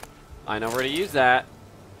key! I know where to use that.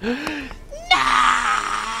 No!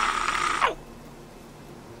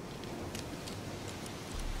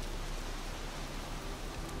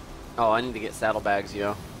 Oh, I need to get saddlebags,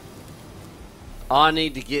 yo. I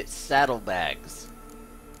need to get saddlebags.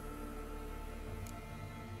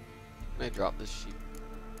 Can I drop this sheep?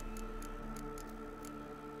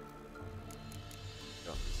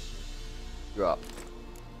 Drop this sheep. Drop.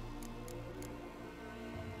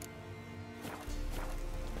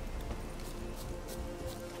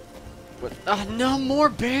 What? No more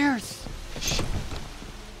bears!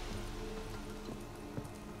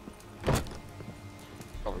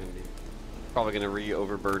 Probably gonna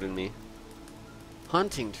re-overburden me.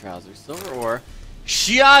 Hunting trousers, silver ore.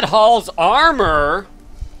 Shiad Hall's armor!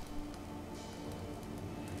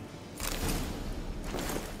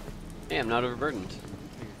 Hey, I'm not overburdened.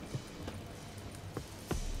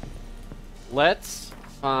 Let's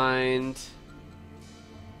find...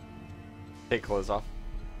 Take clothes off.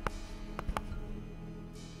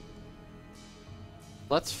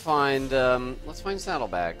 Let's find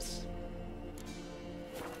saddlebags.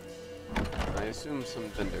 I assume some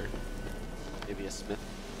vendor. Maybe a smith.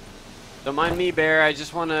 Don't mind me, bear. I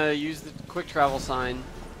just want to use the quick travel sign.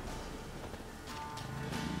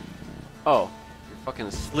 Oh, you're fucking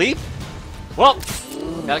asleep? Well,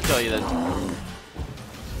 gotta kill you then.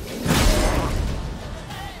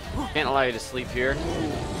 Can't allow you to sleep here.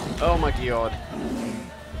 Oh my god.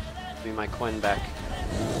 Give me my coin back.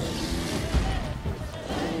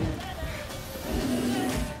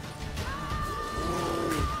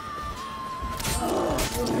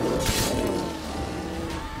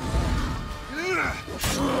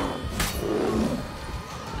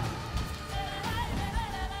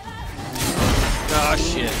 Oh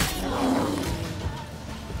shit.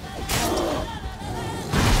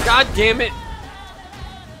 God damn it.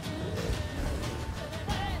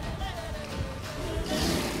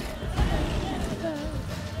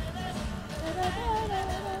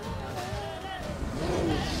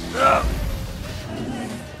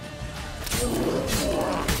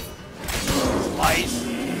 Slice.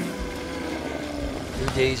 2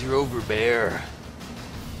 days days are over, Bear.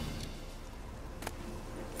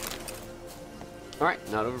 Alright,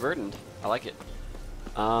 not overburdened. I like it.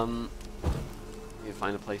 Need to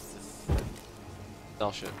find a place to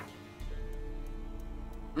sell shit.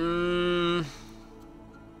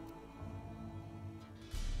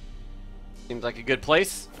 Seems like a good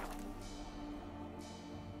place.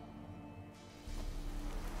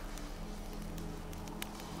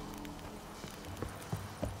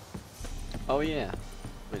 Oh yeah.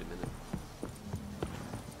 Wait a minute.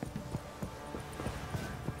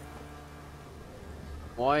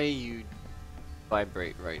 Why you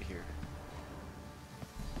vibrate right here?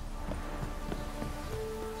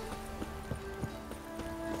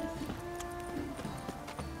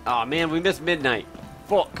 Aw, man, we missed midnight.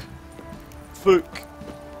 Fuck. Fuck.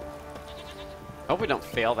 I hope we don't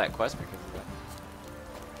fail that quest because of that.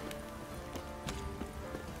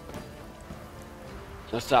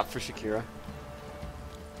 No stop for Shakira.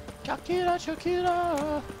 Shakira,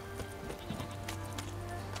 Shakira.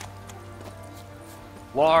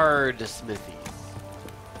 Lard smithies.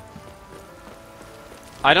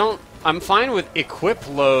 I'm fine with equip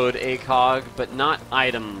load ACOG, but not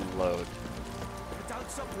item load.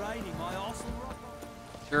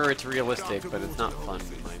 Sure, it's realistic, but it's not fun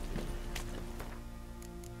in my opinion.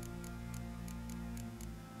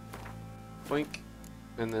 Boink.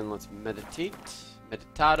 And then let's meditate.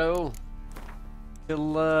 Meditado.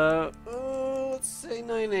 Till, let's say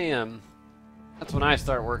 9 AM. That's when I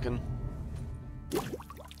start working.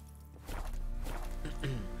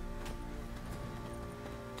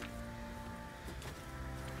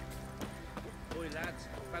 Boy, lads,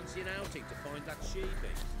 fancy an outing to find that she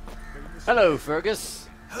beast. Hello, Fergus.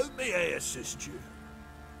 How may I assist you?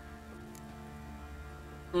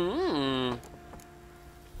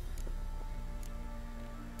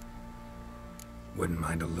 Wouldn't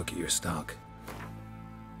mind a look at your stock.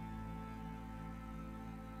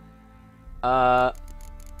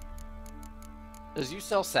 Does you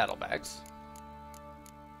sell saddlebags?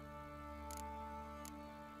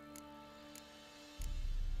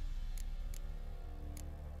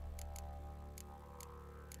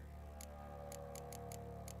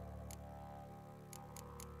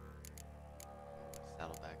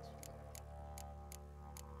 Saddlebags.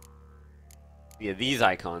 Yeah, these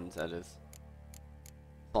icons, that is.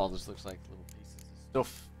 All this looks like little pieces of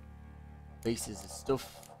stuff. Pieces of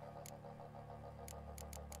stuff.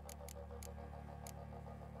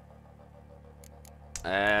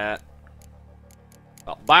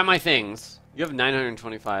 Well, buy my things. You have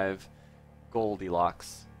 925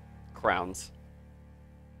 Goldilocks crowns.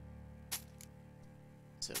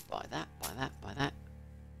 So buy that, buy that, buy that.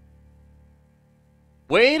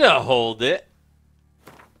 Way to hold it.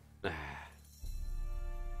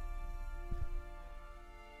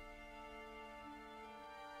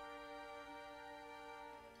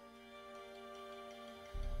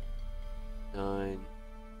 Nine.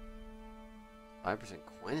 5%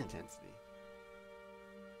 coin intensity.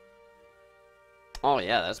 Oh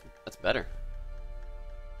yeah, that's better.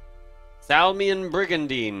 Salmian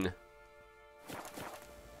Brigandine.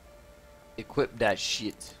 Equip that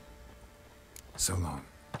shit. So long.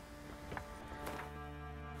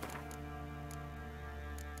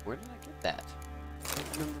 Where did I get that? I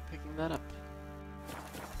don't remember picking that up.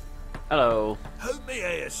 Hello. How may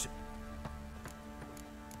I assist?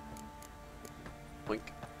 Boink.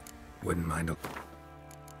 Wouldn't mind a...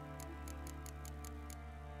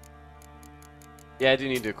 Yeah, I do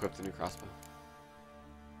need to equip the new crossbow.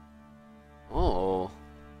 Oh.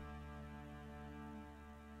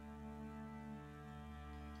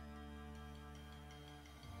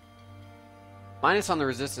 Minus on the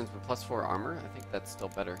resistance, but plus 4 armor. I think that's still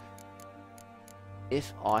better.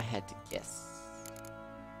 If I had to guess.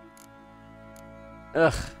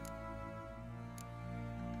 Ugh.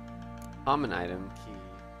 Common item, key.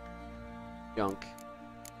 Junk.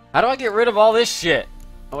 How do I get rid of all this shit?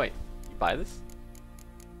 Oh wait, you buy this?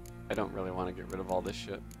 I don't really want to get rid of all this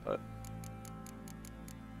shit, but...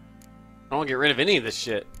 I don't want to get rid of any of this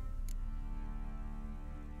shit.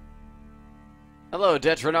 Hello,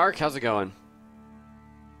 Detronarch, how's it going?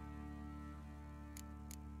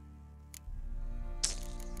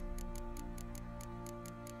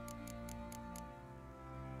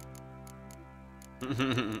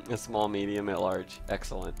 A small, medium, at large.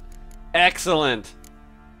 Excellent. Excellent!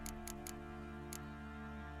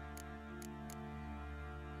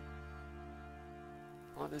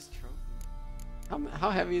 Oh, this trophy. How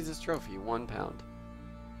heavy is this trophy? 1 pound.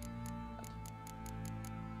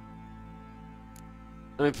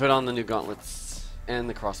 Let me put on the new gauntlets and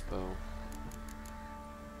the crossbow.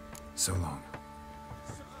 So long.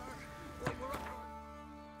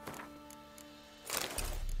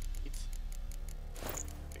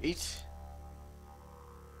 Sweet.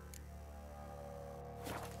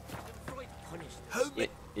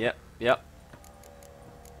 Yep.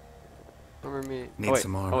 Armor me. Need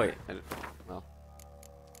some armor. Oh wait. Well,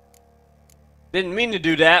 didn't mean to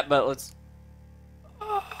do that, but let's.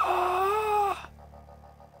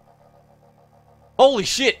 Holy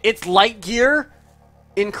shit! It's light gear,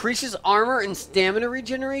 increases armor and stamina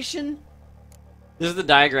regeneration. This is the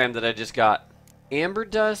diagram that I just got. Amber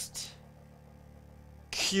dust,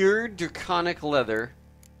 cured draconic leather,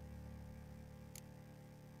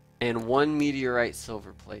 and 1 meteorite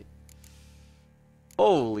silver plate.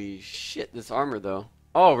 Holy shit, this armor though.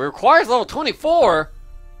 Oh, it requires level 24?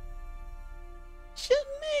 Shouldn't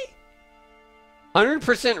me.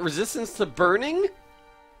 100% resistance to burning?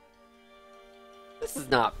 This is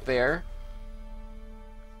not fair.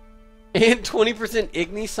 And 20%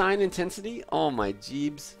 igni sign intensity? Oh my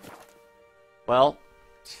jeebs. Well.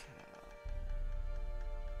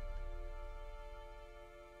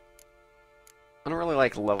 I don't really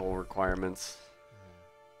like level requirements.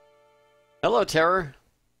 Hello, Terror.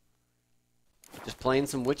 Just playing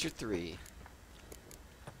some Witcher 3.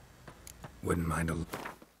 Wouldn't mind a...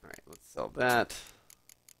 Alright, let's sell that.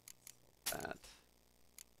 That.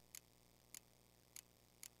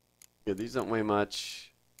 Yeah, these don't weigh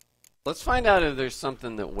much. Let's find out if there's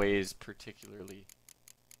something that weighs particularly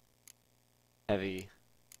heavy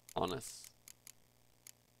on us.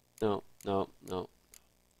 No.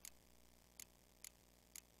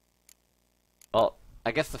 Well,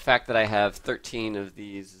 I guess the fact that I have 13 of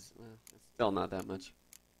these is it's still not that much.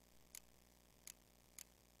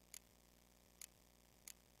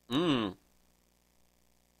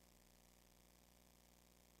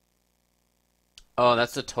 Oh,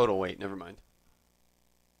 that's the total weight. Never mind.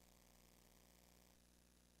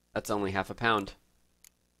 That's only half a pound.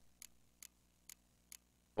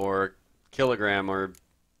 Or kilogram or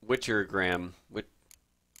Witcher gram.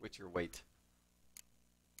 Witcher weight.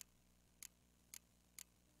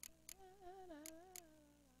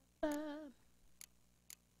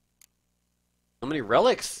 How many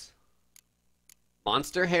relics?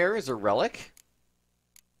 Monster hair is a relic?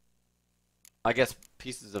 I guess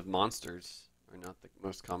pieces of monsters are not the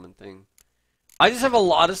most common thing. I just have a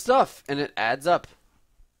lot of stuff, and it adds up.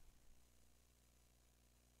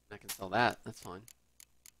 I can sell that. That's fine.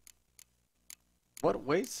 What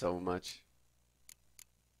weighs so much?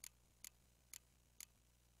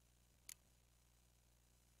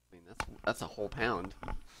 I mean, that's a whole pound.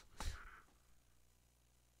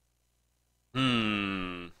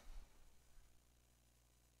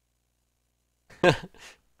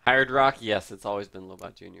 Hired Rock? Yes, it's always been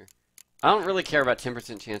LobosJr. I don't really care about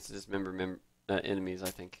 10% chance to dismember enemies, I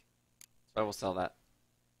think. So I will sell that.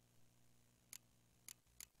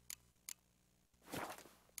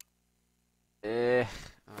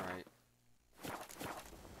 Alright.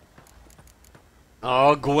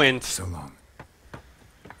 Oh, Gwent. So long.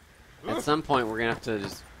 At some point, we're gonna have to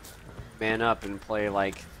just man up and play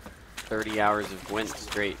like 30 hours of Gwent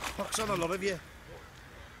straight. Pox on a lot of you.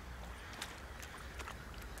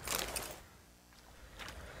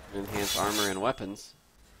 Enhance armor and weapons.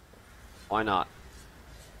 Why not?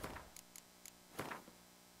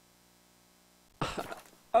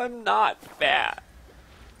 I'm not fat.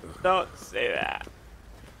 Don't say that.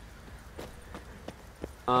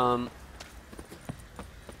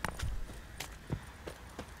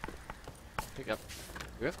 Pick up.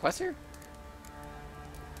 Do we have quests here?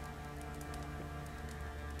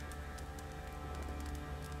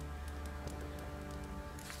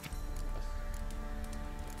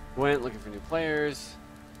 Went looking for new players.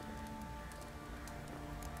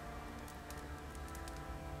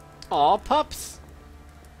 Aw, pups.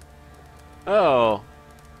 Oh.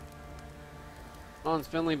 Small and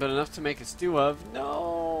spindly, but enough to make a stew of.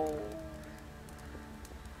 No.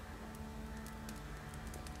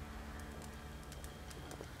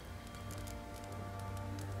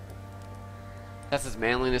 That's his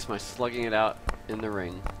manliness by slugging it out in the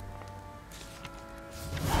ring.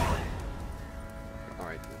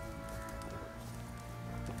 Alright.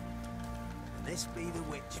 This be the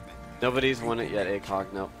witchman. Nobody's won it yet,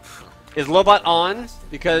 ACOG. Nope. Is Lobot on?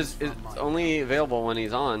 Because it's only available when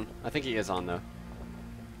he's on. I think he is on, though.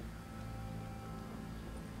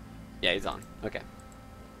 Yeah, he's on. Okay.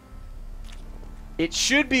 It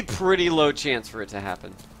should be pretty low chance for it to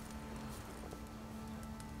happen. Is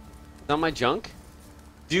that my junk?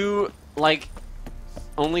 Do, like,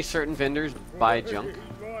 only certain vendors buy junk?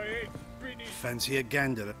 Fancy a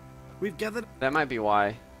gander. We've gathered... That might be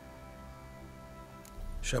why.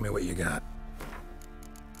 Show me what you got.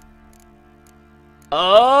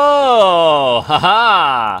 Oh!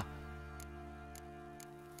 Haha!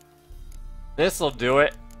 This'll do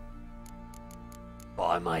it.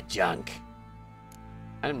 Buy my junk.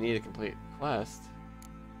 I don't need a complete quest.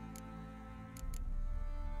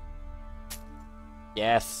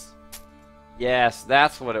 Yes. Yes,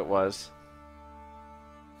 that's what it was.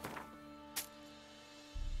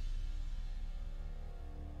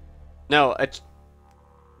 No,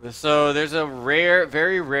 so there's a rare,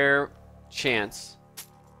 very rare chance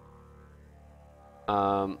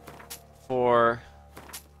for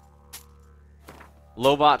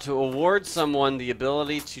Lobot to award someone the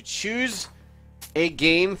ability to choose a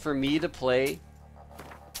game for me to play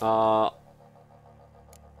for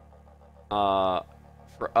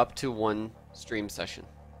up to one stream session.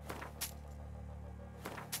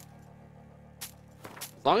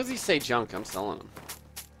 As long as he say junk, I'm selling them.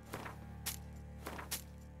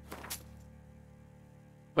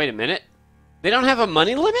 Wait a minute. They don't have a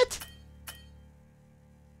money limit?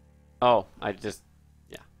 Oh, I just...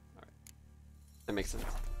 Yeah. Alright. That makes sense.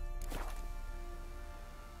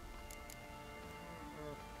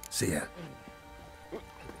 See ya.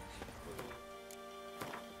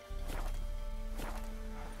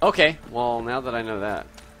 Okay, well, now that I know that,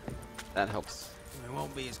 that helps. It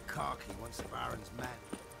won't be as cocky once the Baron's mad.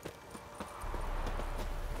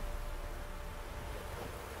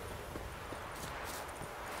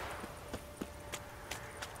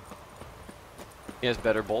 He has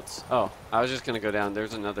better bolts. Oh, I was just gonna go down.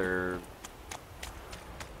 There's another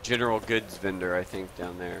general goods vendor, I think,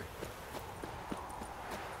 down there.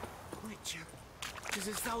 Witcher, it's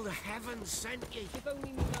as though the heavens sent you. If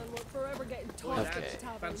only me man were forever getting tired Okay. of the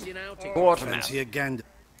tavern. Fancy an outing? Watermelon. Fancy a gander.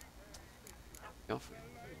 Go for it.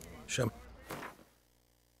 Show me.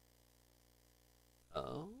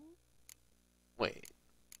 Oh. Wait.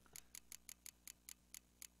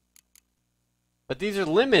 But these are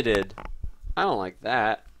limited. I don't like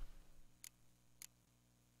that.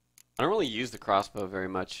 I don't really use the crossbow very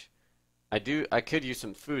much. I could use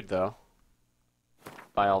some food though.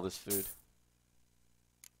 Buy all this food.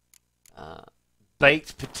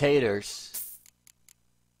 Baked potatoes.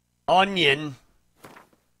 Onion.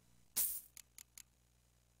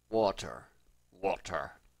 Water.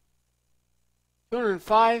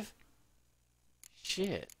 205?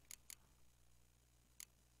 Shit.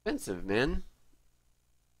 Expensive, man.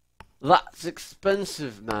 That's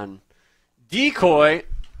expensive, man. Decoy.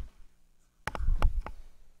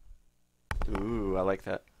 Ooh, I like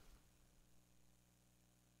that.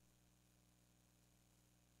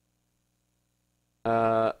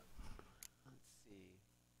 Let's see.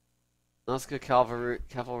 Nazca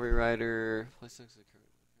cavalry rider.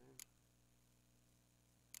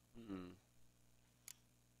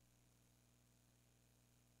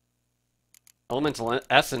 Elemental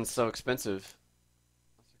essence so expensive.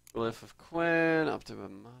 Glyph of Quinn, Optima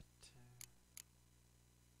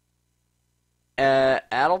Mate.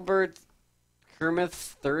 Adalbert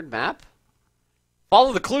Kermith's third map?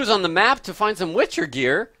 Follow the clues on the map to find some Witcher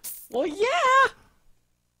gear? Well, yeah!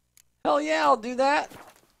 Hell yeah, I'll do that.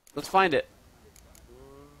 Let's find it.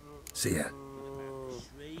 See ya.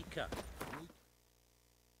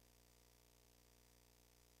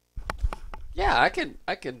 Yeah, I could,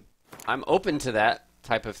 I'm open to that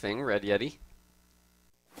type of thing, Red Yeti.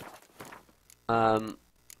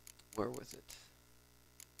 Where was it?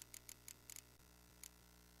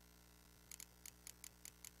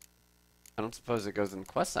 I don't suppose it goes in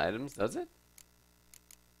quest items, does it?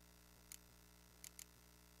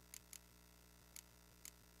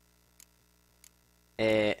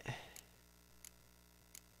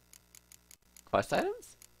 Quest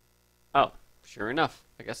items? Oh, sure enough.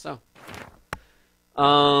 I guess so.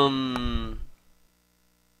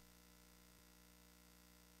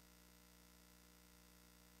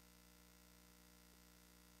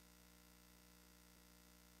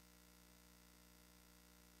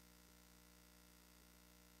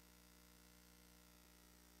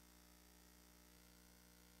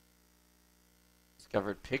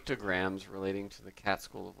 Discovered pictograms relating to the Cat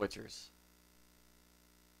School of Witchers.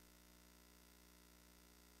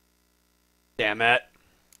 Damn it.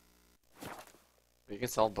 You can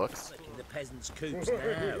sell books. In the peasants' coops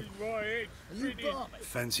now.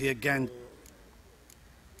 Fancy a gander.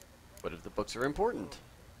 What if the books are important?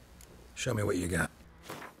 Show me what you got.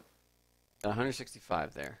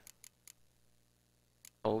 165 there.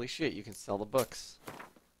 Holy shit, you can sell the books.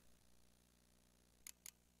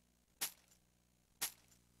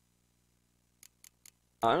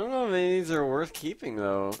 I don't know if any of these are worth keeping,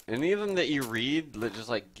 though. Any of them that you read that just,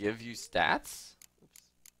 like, give you stats?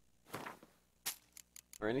 Oops.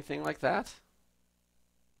 Or anything like that?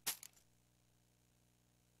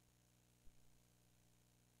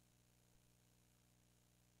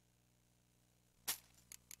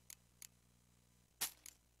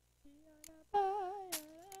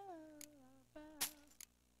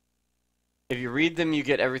 If you read them, you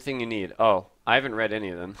get everything you need. Oh, I haven't read any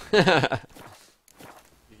of them. You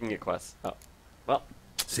can get quests. Oh, well.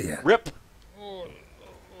 See ya. Rip.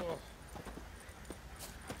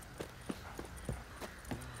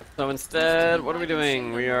 So instead, what are we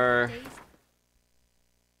doing? We are...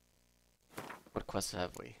 What quests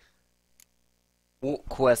have we? What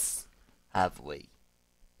quests have we?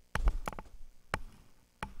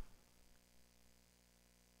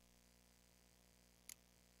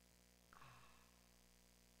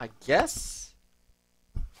 I guess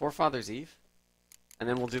Forefathers Eve, and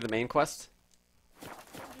then we'll do the main quest.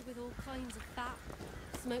 With all kinds of fat,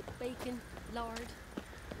 smoked bacon, lard,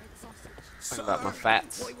 red sausage. Talk about my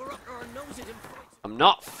fats. I'm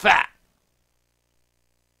not fat.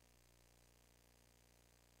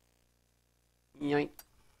 Yoink.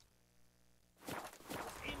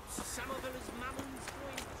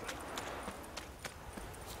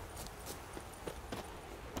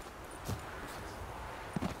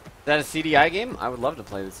 Is that a CDI game? I would love to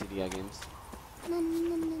play the CDI games.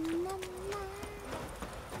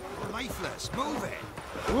 Lifeless, move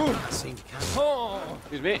it. Ooh. I seem to catch.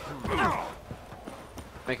 Excuse me.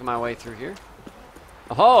 Making my way through here.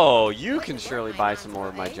 Oh, you can surely buy some more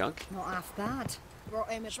of my junk. Not half bad.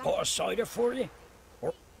 Spot a cider for you?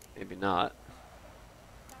 Or maybe not.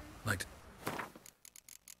 Like.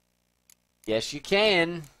 Yes, you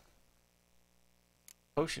can.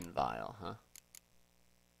 Potion vial, huh?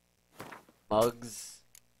 Mugs.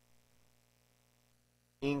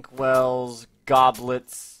 Inkwells.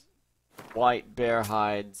 Goblets. White bear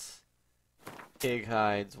hides. Pig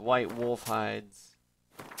hides. White wolf hides.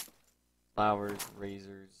 Flowers.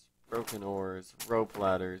 Razors. Broken oars. Rope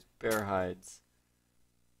ladders. Bear hides.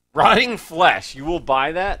 Rotting flesh. You will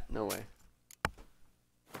buy that? No way.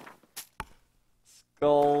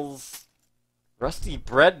 Skulls. Rusty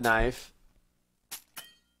bread knife.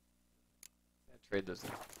 I'll trade those in.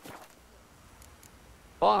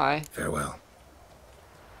 Bye. Farewell.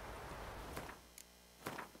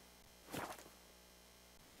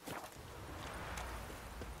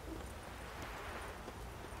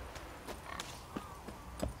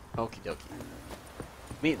 Okie dokie.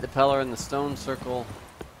 Meet the Peller in the stone circle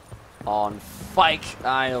on Fike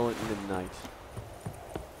Isle at midnight.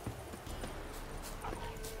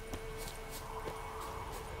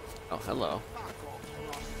 Oh, hello.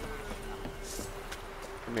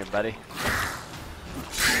 Come here, buddy.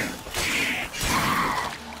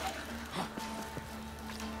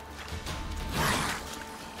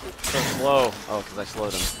 So slow. Oh, because I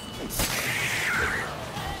slowed him.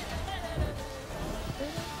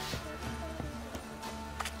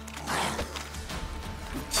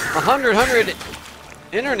 100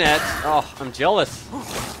 internet. Oh, I'm jealous.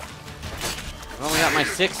 I've only got my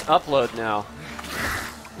 6 upload now.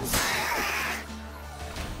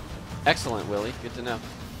 Excellent, Willie. Good to know.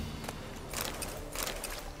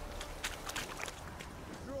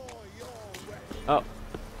 Oh,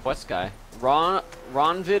 what's guy?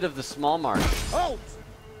 Ronvid of the Small Marsh. Halt!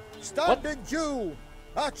 Standing Jew!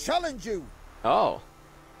 I challenge you! Oh.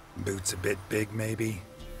 Boots a bit big, maybe?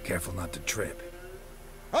 Careful not to trip.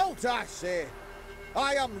 Halt, I say!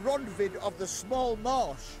 I am Ronvid of the Small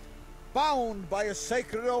Marsh, bound by a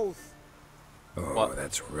sacred oath. Oh, what?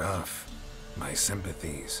 That's rough. My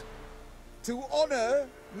sympathies. To honor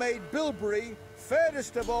Maid Bilberry,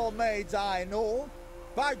 fairest of all maids I know,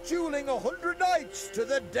 by dueling 100 knights to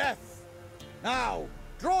the death. Now,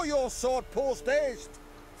 draw your sword post haste,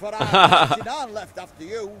 for I have 99 left after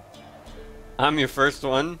you. I'm your first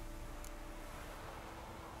one.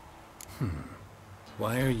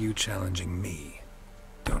 Why are you challenging me?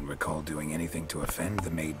 Don't recall doing anything to offend the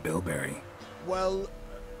Maid Bilberry. Well,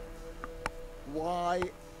 why?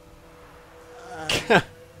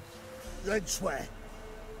 Then swear.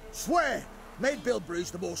 Swear! Maid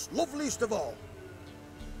Bilberry's the most loveliest of all.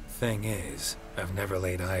 Thing is, I've never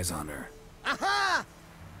laid eyes on her. Aha!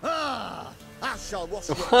 Ah! I shall wash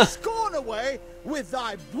your scorn away with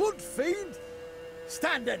thy blood fiend.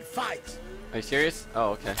 Stand and fight. Are you serious?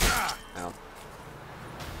 Oh, okay. Ow.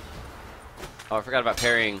 Oh, I forgot about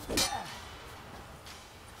parrying.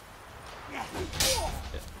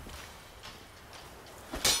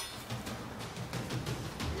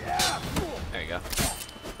 There you go.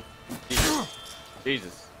 Jesus.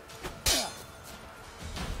 Jesus.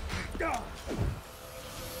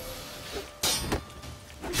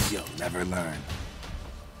 You'll never learn.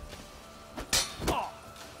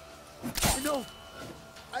 No,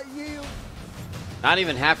 I yield. Not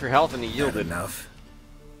even half your health and he yielded. Enough.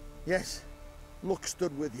 Yes, luck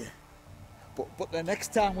stood with you. But the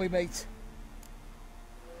next time we meet.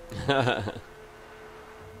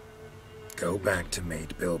 Go back to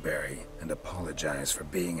Mate Bilberry and apologize for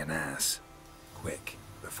being an ass. Quick,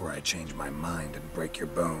 before I change my mind and break your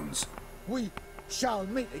bones. We shall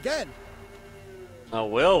meet again. Oh,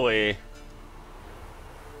 will we?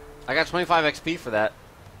 I got 25 XP for that.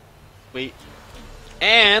 Sweet.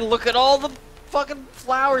 And look at all the fucking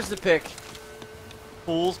flowers to pick.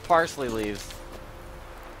 Fool's parsley leaves.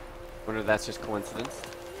 Wonder if that's just coincidence.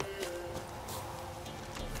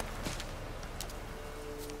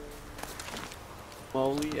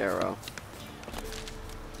 Holy arrow.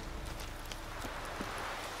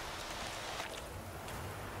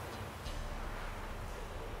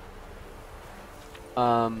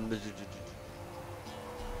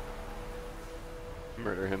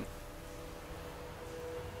 Murder him.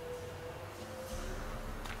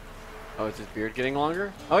 Oh, is his beard getting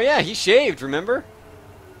longer? Oh yeah, he shaved, remember?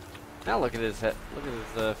 Now look at his head. Look at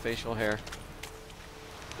his facial hair.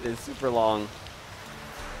 It is super long.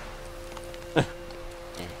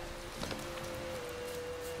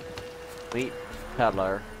 Sweet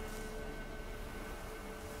peddler.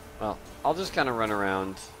 Well, I'll just kind of run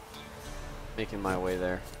around, making my way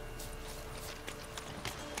there.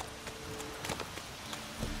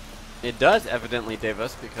 It does evidently Dave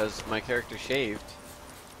us because my character shaved,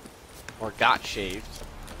 or got shaved,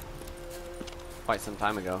 quite some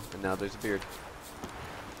time ago, and now there's a beard.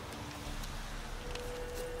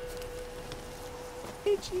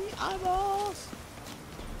 Itchy eyeballs!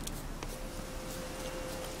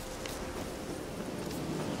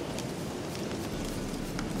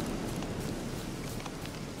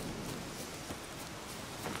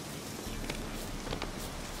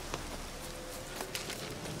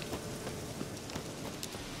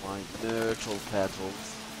 Myrtle petals.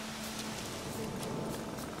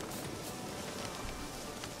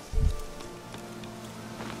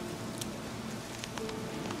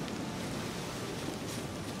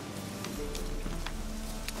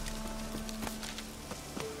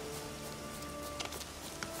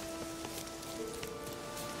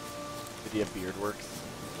 Video beard works.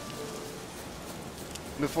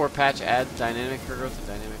 Before patch adds dynamic growth and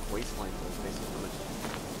dynamic waistline to the face of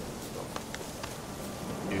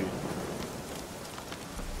image. Dude.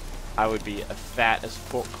 I would be a fat as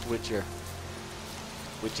fuck Witcher.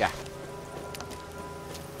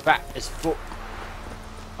 Fat as fuck.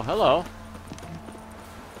 Oh, hello.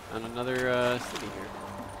 On another city here.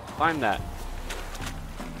 Climb that.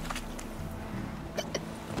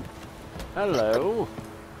 Hello.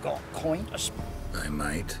 Got coin? I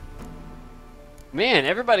might. Man,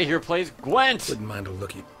 everybody here plays Gwent. Wouldn't mind a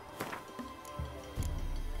lookie.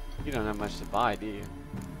 You don't have much to buy, do you?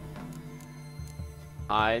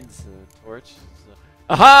 Hides, torch.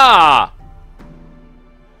 Aha!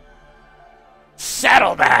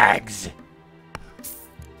 Saddlebags!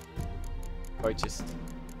 Purchased.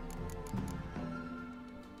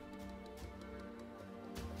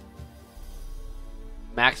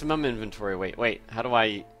 Maximum inventory weight. Wait, how do I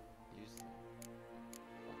use?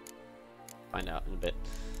 Find out in a bit.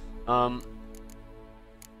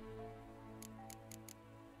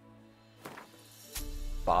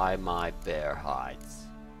 Buy my bear hides.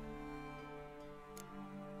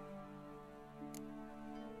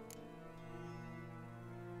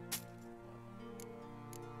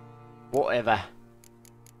 Whatever.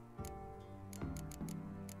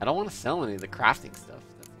 I don't want to sell any of the crafting stuff.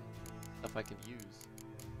 That's stuff I could use.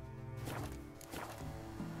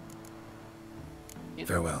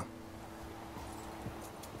 Farewell.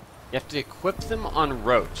 You have to equip them on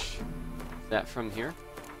Roach. Is that from here?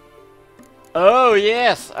 Oh,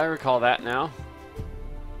 yes! I recall that now.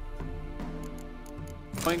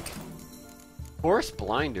 Blink. Horse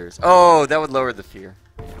blinders. Oh, that would lower the fear.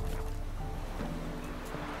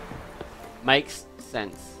 Makes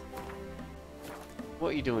sense. What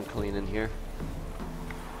are you doing cleaning here?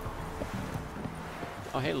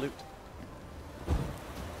 Oh, hey, loot.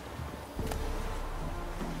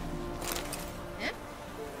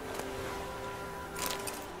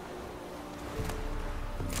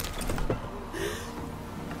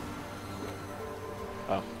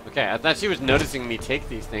 Oh, okay. I thought she was noticing me take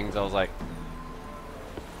these things. I was like,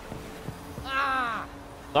 ah!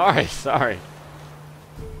 Sorry.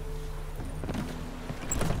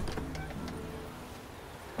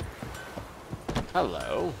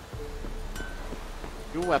 Hello.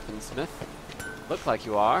 You a weaponsmith? Look like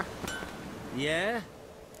you are. Yeah?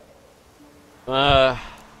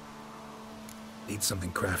 Need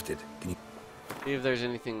something crafted. Can you See if there's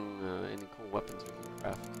anything, any cool weapons we can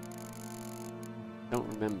craft. Don't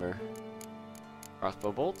remember.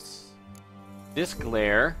 Crossbow bolts. Disc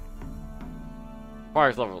glare.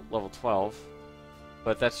 Requires level 12.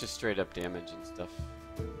 But that's just straight up damage and stuff.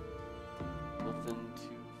 Nothing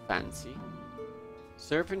too fancy.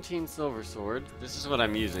 Serpentine silver sword. This is what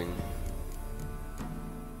I'm using.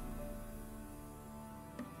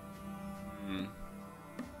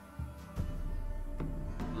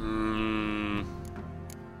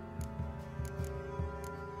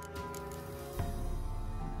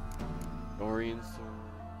 Dorian sword.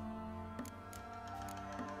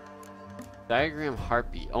 Diagram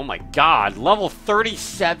harpy. Oh my god, level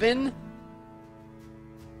 37?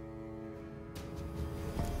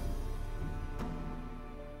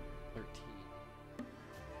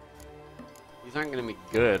 These aren't gonna be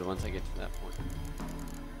good once I get to that point.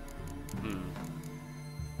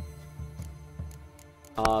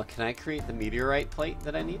 Can I create the meteorite plate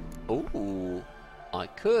that I need? Oh, I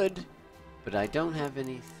could, but I don't have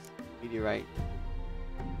any meteorite.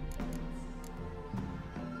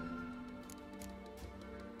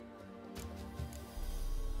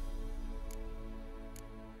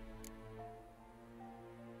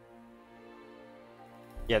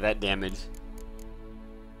 Yeah, that damage.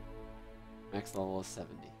 Max level is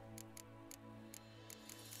 70.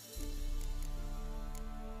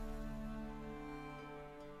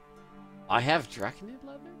 I have Draconid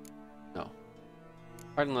leather? No.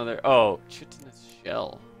 Hardened leather. Oh, chitinous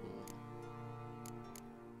shell.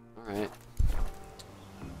 Alright.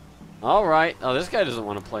 Alright. Oh, this guy doesn't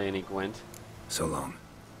want to play any Gwent. So long.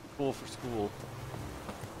 Cool for school.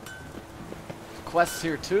 Quests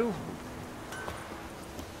here too?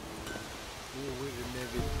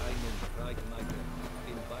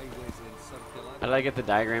 How did I get the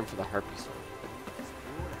diagram for the harpy sword?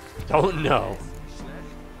 Don't know.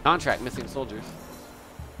 Contract missing soldiers.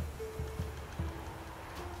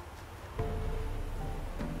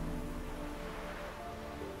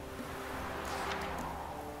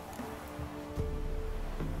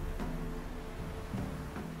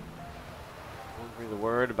 Won't bring the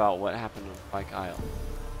word about what happened on Pike Isle.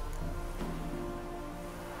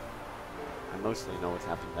 I mostly know what's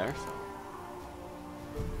happened there, so.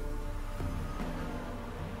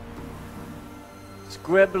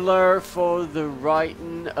 Scribbler for the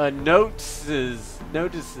writing notices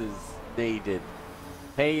needed.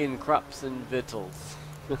 Pay in crops and victuals.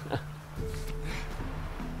 Oh,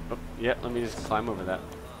 yeah, let me just climb over that.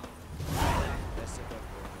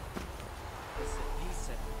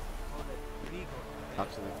 Talk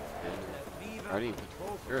to them. Guardian.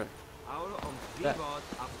 Sure.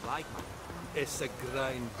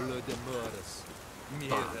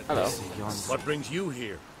 Hello. What brings you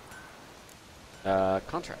here?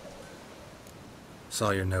 Contract. Saw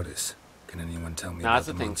your notice. Can anyone tell me Nah, about that's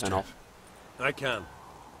the a thing, monster? Fennel. I can.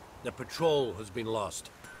 The patrol has been lost.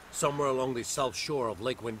 Somewhere along the south shore of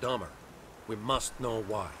Lake Windammer. We must know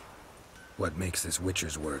why. What makes this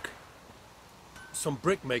Witcher's work? Some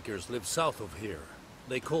brickmakers live south of here.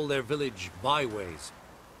 They call their village byways.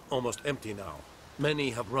 Almost empty now. Many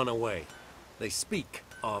have run away. They speak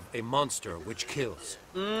of a monster which kills.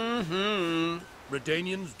 Redanians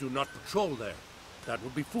do not patrol there. That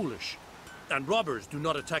would be foolish. And robbers do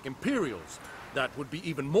not attack Imperials. That would be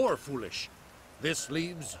even more foolish. This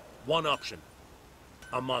leaves one option.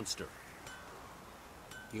 A monster.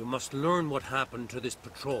 You must learn what happened to this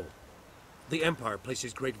patrol. The Empire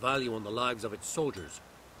places great value on the lives of its soldiers.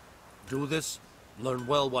 Do this, learn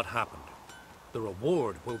well what happened. The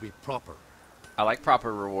reward will be proper. I like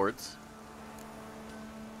proper rewards.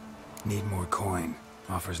 Need more coin.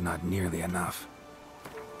 Offer's not nearly enough.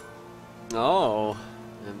 Oh.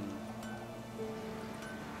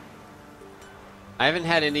 I haven't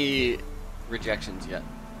had any rejections yet.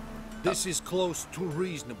 This is close to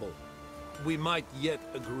reasonable. We might yet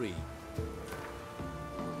agree.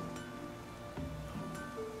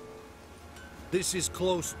 This is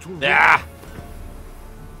close to... Ah!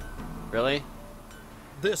 Really?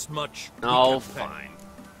 This much... Oh, fine.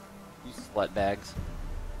 You slut bags.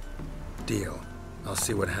 Deal. I'll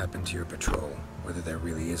see what happened to your patrol. Whether there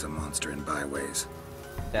really is a monster in byways.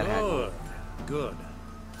 That Good. Good.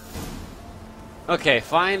 Okay,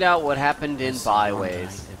 find out what happened in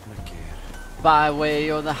byways. Byway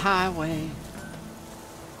or the highway.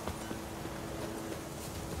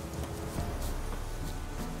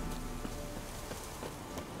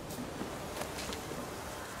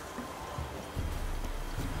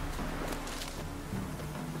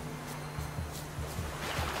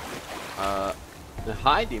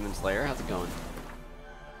 Hi, Demon Slayer. How's it going?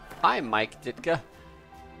 Hi, Mike Ditka.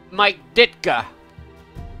 Mike Ditka!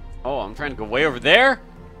 Oh, I'm trying to go way over there?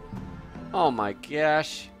 Oh my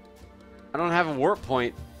gosh. I don't have a warp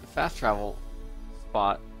point. A fast travel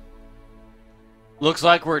spot. Looks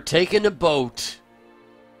like we're taking a boat.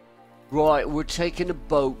 Right, we're taking a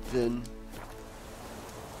boat then.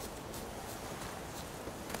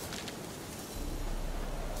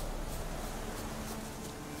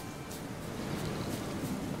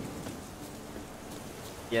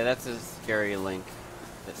 Yeah, that's a scary link.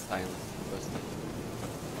 That silence.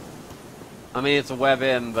 I mean, it's a web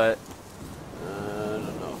in, but I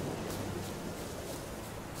don't know.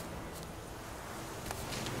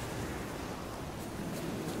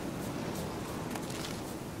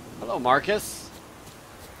 Hello, Marcus.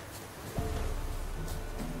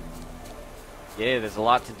 Yeah, there's a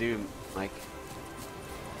lot to do, Mike.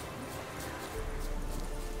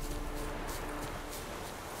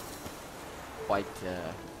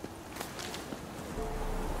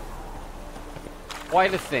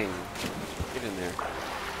 Quite a thing. Get in there.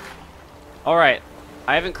 Alright.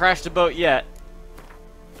 I haven't crashed a boat yet.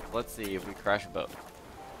 Let's see if we crash a boat.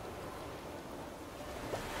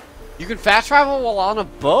 You can fast travel while on a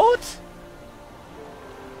boat?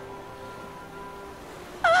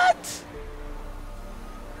 What?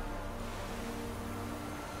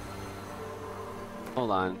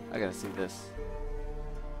 Hold on. I gotta see this.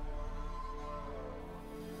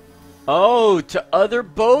 Oh, to other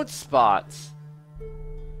boat spots.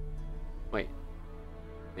 Wait.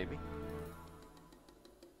 Maybe.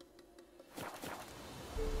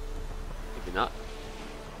 Maybe not.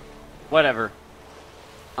 Whatever.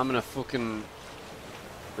 I'm gonna fucking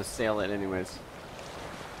sail it anyways.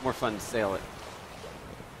 More fun to sail it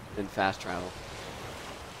than fast travel.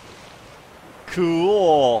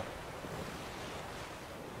 Cool.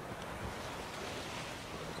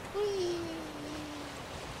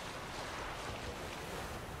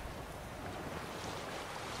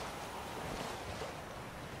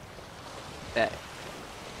 That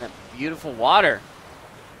beautiful water.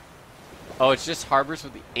 Oh, it's just harbors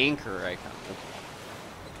with the anchor icon.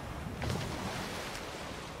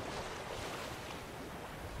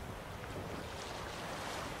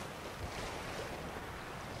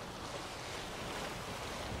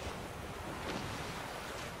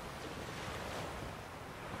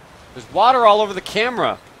 There's water all over the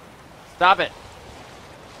camera. Stop it.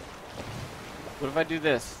 What if I do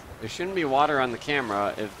this? There shouldn't be water on the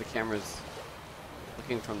camera if the camera's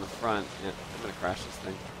looking from the front. Yeah, I'm gonna crash this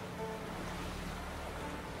thing.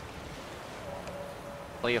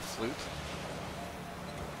 Play a flute.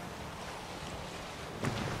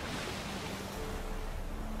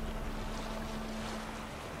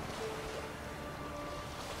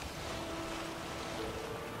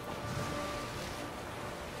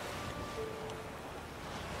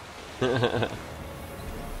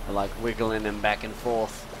 I like wiggling them back and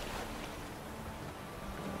forth.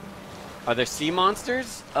 Are there sea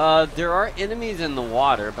monsters? There are enemies in the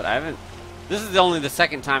water, but I haven't... This is only the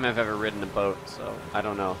second time I've ever ridden a boat, so I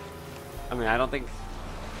don't know. I mean, I don't think...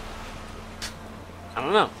 I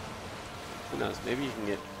don't know. Who knows? Maybe you can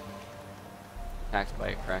get attacked by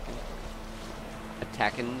a kraken.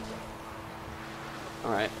 Attacking.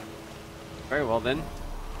 Alright. Very well then.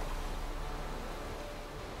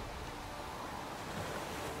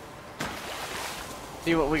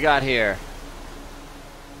 See what we got here.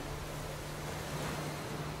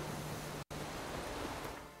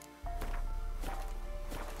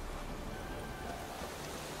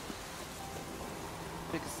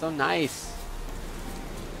 It's so nice.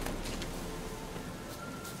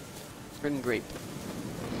 Friend grape.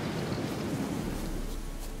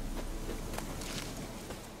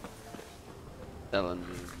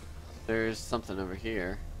 There's something over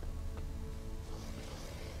here.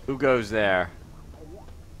 Who goes there?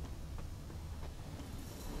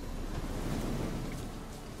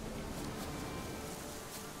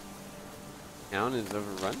 Town is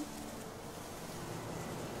overrun.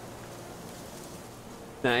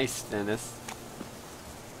 Nice, Dennis.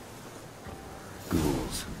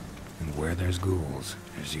 Ghouls. And where there's ghouls,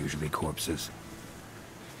 there's usually corpses.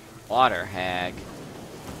 Water hag.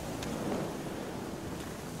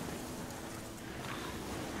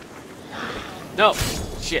 No!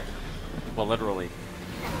 Shit. Well, literally.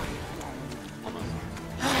 Almost.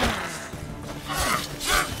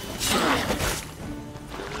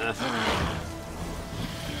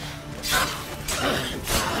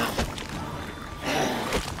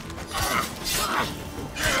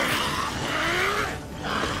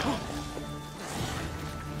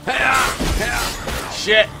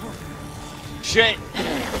 Shit! Shit!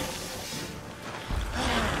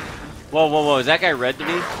 Whoa, whoa, whoa, is that guy red to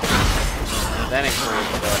me? That ain't cool.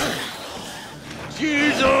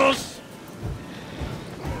 Jesus!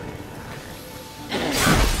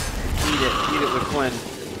 Eat it with Quinn.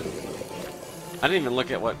 I didn't even look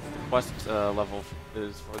at what quest level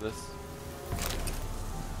is for this.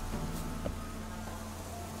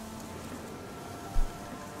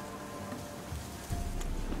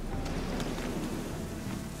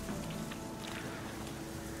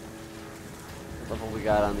 What level we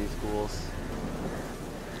got on these ghouls?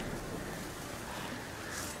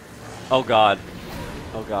 Oh god.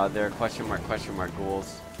 Oh god, there are question mark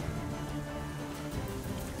ghouls.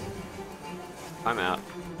 I'm out.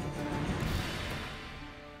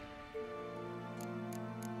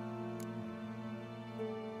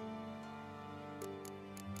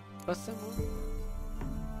 What's that one?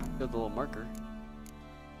 Killed the little marker.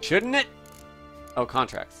 Shouldn't it? Oh,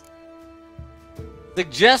 contracts.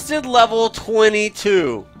 Suggested level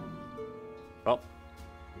 22. Oh.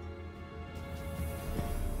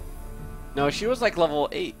 No, she was like level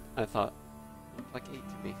 8, I thought. Looked like 8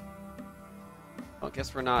 to me. Well, I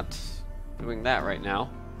guess we're not doing that right now.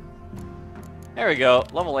 There we go.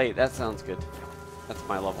 Level 8. That sounds good. That's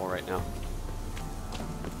my level right now.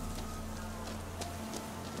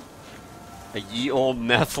 A ye old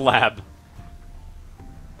meth lab.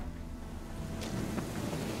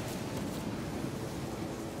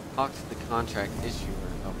 Talk to the contract issuer.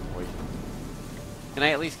 Oh boy. Can I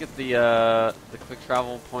at least get the quick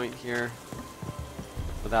travel point here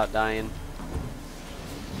without dying?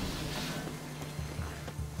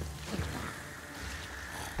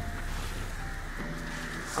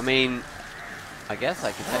 I mean, I guess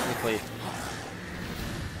I could technically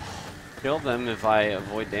kill them if I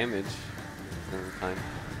avoid damage every time.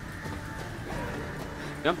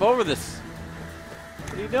 Jump over this.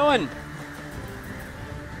 What are you doing?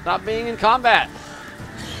 Stop being in combat.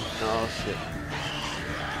 Oh shit.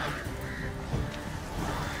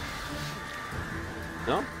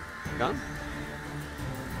 No? Gone?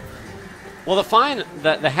 Well, the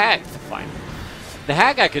hag, fine. The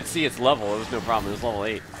hag I could see its level. It was no problem. It was level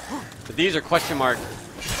 8. But these are question mark.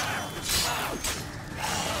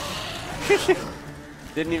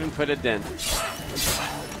 Didn't even put a dent.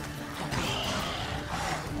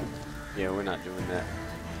 Yeah, we're not doing that.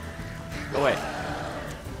 Go away.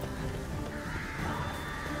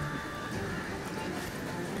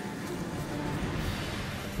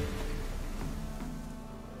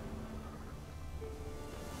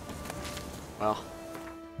 Well,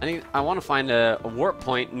 I want to find a warp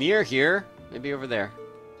point near here, maybe over there.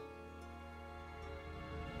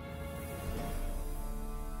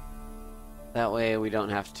 That way we don't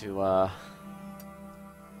have to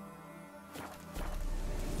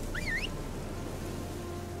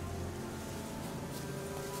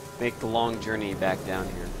make the long journey back down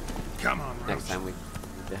here. Come on, next time we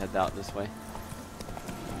need to head out this way.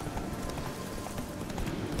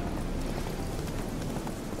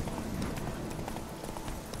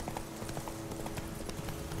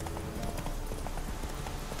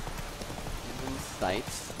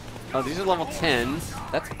 Sights. Oh, these are level 10s.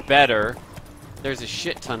 That's better. There's a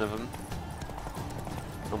shit ton of them.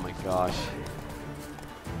 Oh my gosh.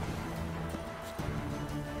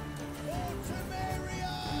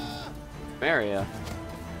 Maria.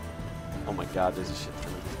 Oh my god, there's a shit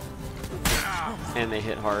ton of them. And they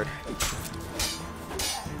hit hard.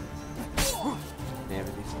 They have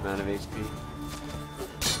a decent amount of HP.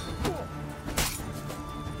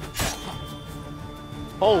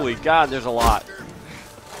 Holy god, there's a lot.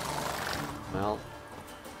 Well,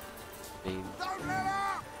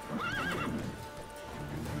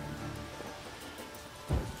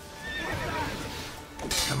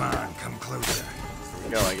 Come on, come closer.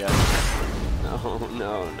 Go, I guess. No,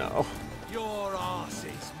 no, no. Your ass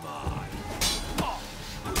is mine. Oh,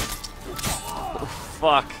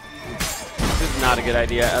 fuck. This is not a good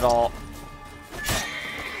idea at all.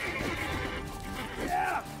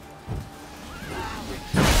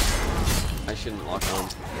 I shouldn't lock on.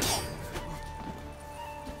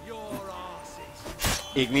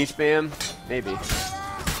 Igni spam? Maybe.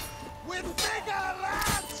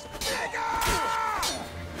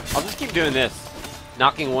 I'll just keep doing this.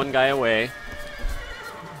 Knocking one guy away.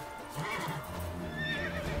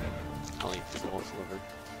 I'll eat this whole sliver.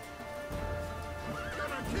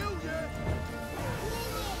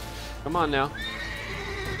 Come on now.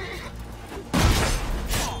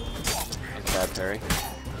 That's bad, Perry.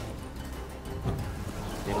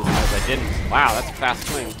 Because I didn't. Wow, that's a fast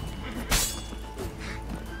swing.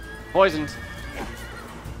 Poisoned.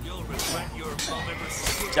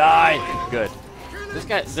 Die. Good. This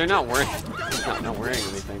guy, they're not wearing. He's not wearing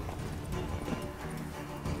anything.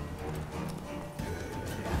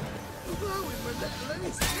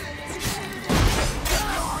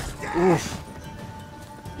 Oof.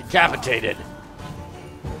 Decapitated.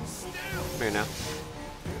 Come here now.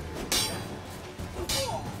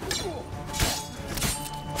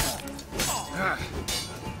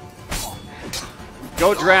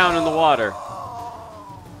 Go drown in the water.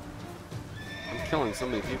 I'm killing so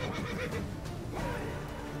many people.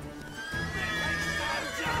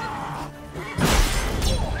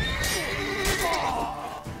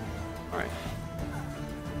 Alright.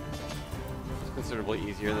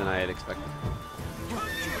 considerably easier than I had expected.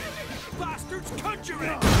 Bastards,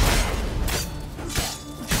 conjuring!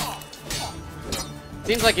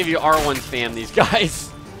 Seems like if you R1 spam these guys,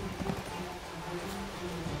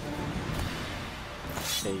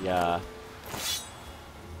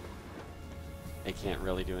 they can't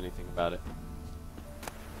really do anything about it.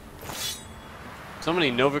 So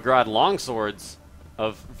many Novigrad longswords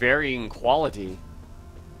of varying quality.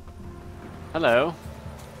 Hello.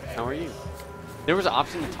 How are you? There was an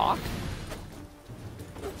option to talk?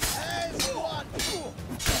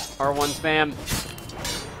 R1 spam.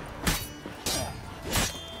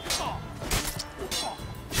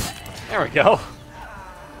 There we go.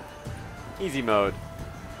 Easy mode.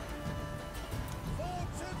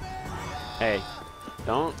 Hey,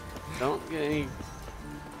 don't get any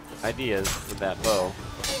ideas with that bow.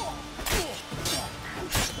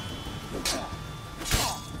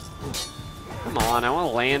 Come on, I want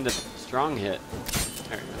to land a strong hit.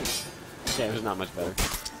 There we go. Okay, it was not much better.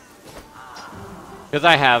 Because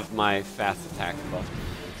I have my fast attack buff.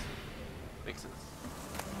 Makes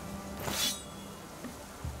sense.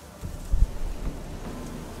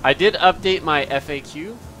 I did update my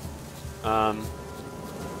FAQ.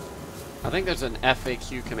 I think there's an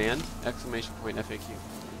FAQ command, exclamation point FAQ.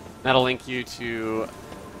 That'll link you to,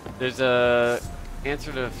 there's a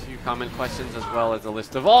answer to a few common questions as well as a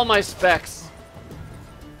list of all my specs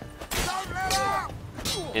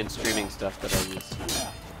and streaming stuff that I use.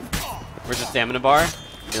 Where's the stamina bar?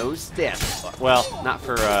 No stamina bar. Well, not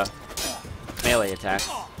for melee attacks.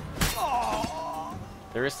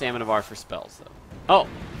 There is stamina bar for spells though. Oh,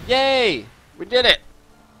 yay! We did it!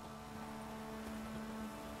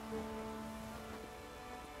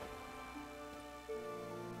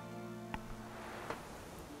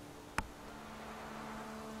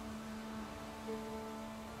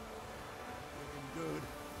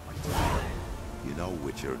 You know,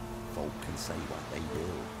 Witcher, folk can say what they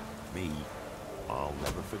will. Me, I'll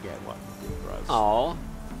never forget what you did for us. Aw.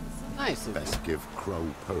 Nice of you. Best give Crow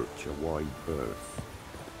Perch a wide berth.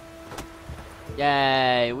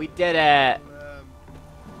 Yay, we did it!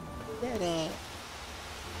 Did it.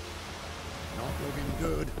 Not looking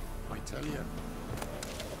good, I tell you.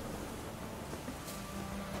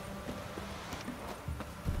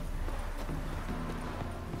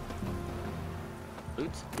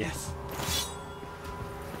 Loot? Yes.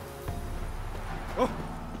 Oh.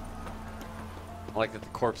 I like that the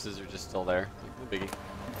corpses are just still there. Like, no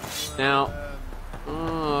biggie. Now,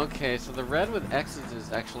 oh, okay, so the red with X's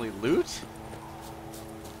is actually loot?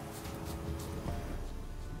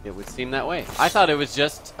 It would seem that way. I thought it was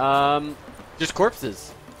just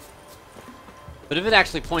corpses. But if it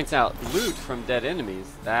actually points out loot from dead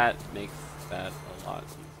enemies, that makes that a lot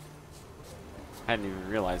easier. I hadn't even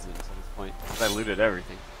realized it until this point, because I looted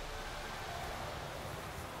everything.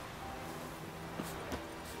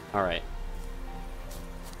 Alright.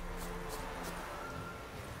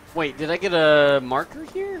 Wait, did I get a marker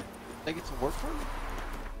here? Did I get to warp 1?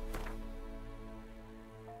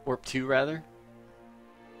 Warp 2, rather?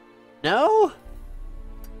 No?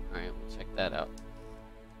 Alright, we'll check that out.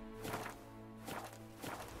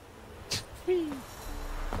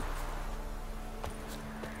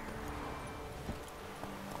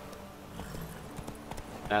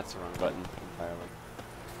 That's the wrong button entirely.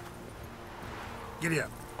 Giddy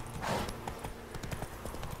up.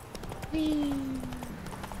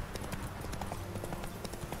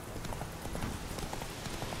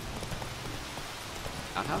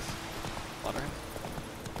 Outhouse? Slaughterhouse?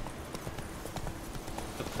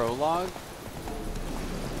 The prologue?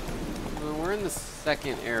 Well, we're in the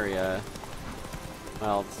second area.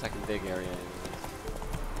 Well, the second big area anyways.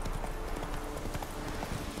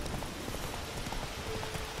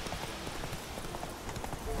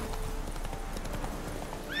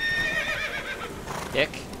 Dick?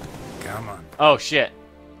 Come on. Oh shit.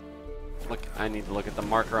 Look, I need to look at the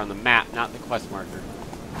marker on the map, not the quest marker.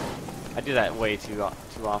 I do that way too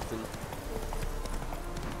often.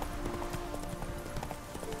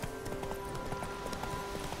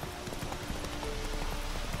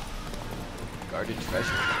 Guarded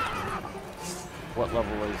treasure. What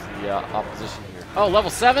level is the opposition here? Oh,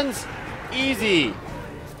 level 7s? Easy!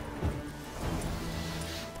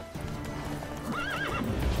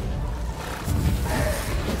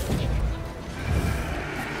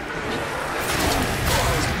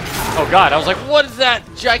 Oh god, I was like, what is that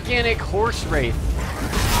gigantic horse wraith?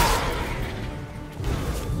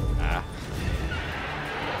 Ah.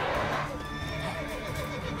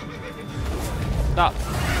 Stop.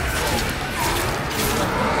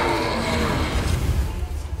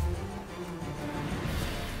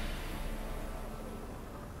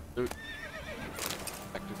 Loot.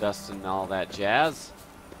 dust and all that jazz.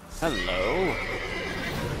 Hello.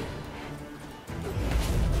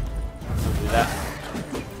 Don't do that.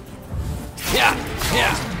 Yeah.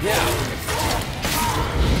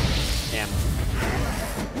 Damn.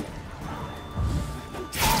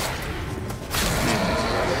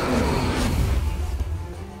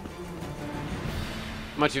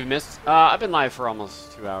 How much you've missed? I've been live for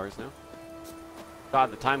almost 2 hours now.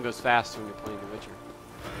 God, the time goes fast when you're playing The Witcher.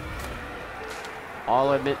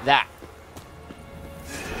 I'll admit that.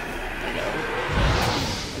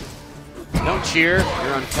 Don't cheer,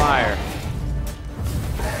 you're on fire.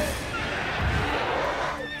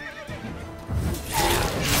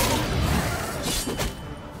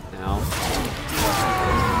 Now.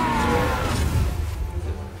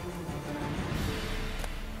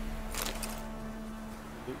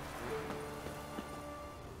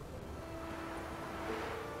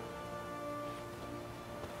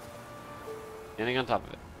 Standing on top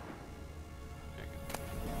of it.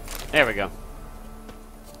 There we go.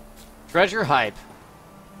 Treasure hype.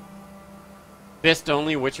 Fist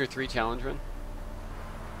only Witcher 3 challenge run?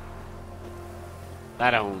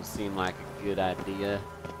 That don't seem like a good idea.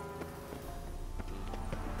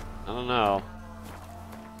 I don't know.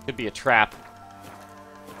 Could be a trap.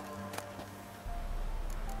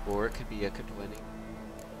 Or it could be a good winning.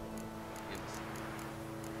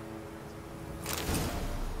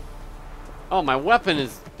 Oh, my weapon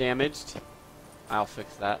is damaged. I'll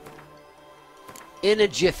fix that. In a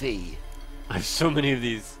jiffy. I have so many of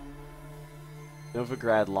these.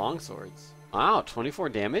 Novigrad longswords. Wow, 24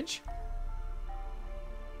 damage?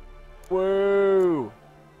 Whoa!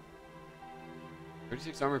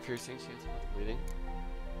 36 armor piercing, chance of bleeding.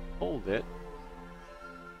 Hold it.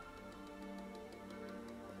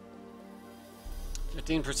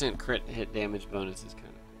 15% crit hit damage bonus is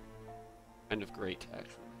kind of great,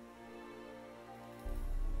 actually.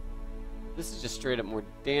 This is just straight up more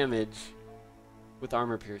damage with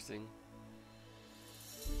armor piercing.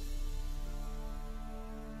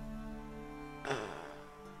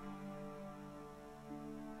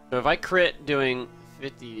 So if I crit doing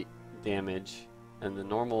 50 damage and the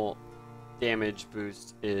normal damage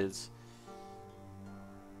boost is,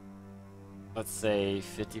 let's say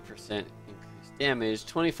 50% increased damage,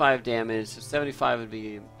 25 damage, so 75 would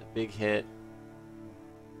be a big hit.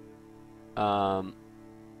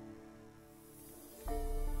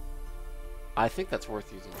 I think that's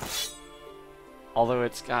worth using. Although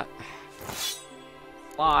it's got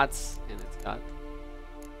slots and it's got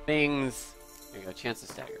things. There you go, chance to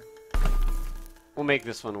stagger. We'll make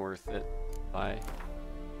this one worth it by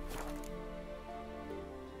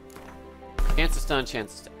chance to stun,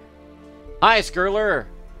 chance to stagger. Hi, Skirler!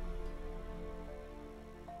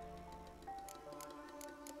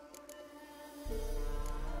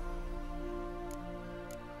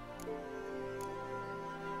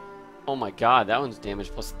 Oh my god, that one's damage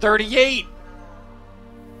plus 38!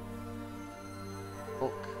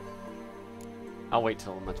 Oh. I'll wait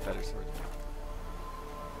till a much better sword.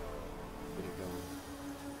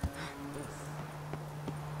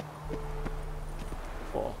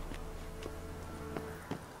 Cool.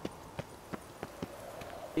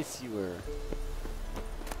 Yes, you were.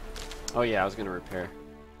 Oh yeah, I was gonna repair.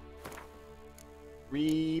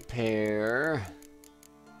 Repair.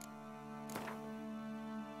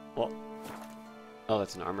 Well, oh,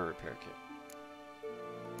 that's an armor repair kit.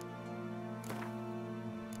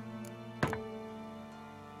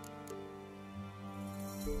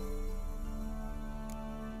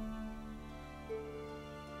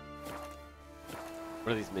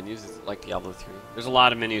 What are these menus? Is it like Diablo 3? There's a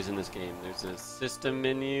lot of menus in this game. There's a system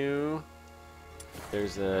menu.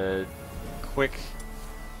 There's a quick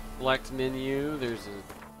select menu. There's a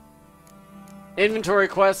inventory,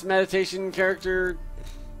 quest, meditation, character,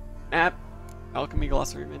 app, alchemy,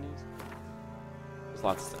 glossary menus. There's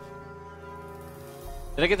lots of stuff.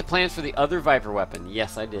 Did I get the plans for the other Viper weapon?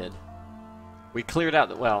 Yes, I did. We cleared out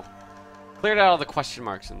the, well, cleared out all the question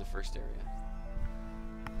marks in the first area.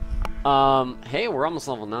 Hey, we're almost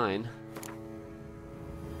level 9.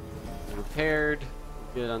 Repaired.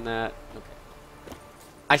 Good on that. Okay.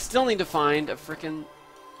 I still need to find a frickin'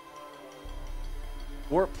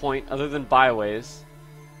 warp point other than byways.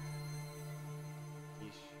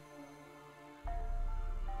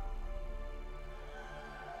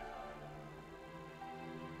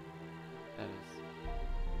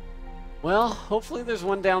 Well, hopefully there's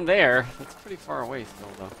one down there. That's pretty far away still,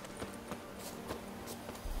 though.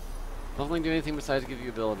 Doesn't do anything besides give you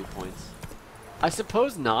ability points. I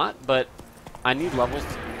suppose not, but I need levels to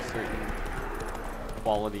use certain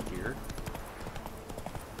quality gear.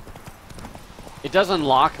 It does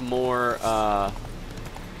unlock more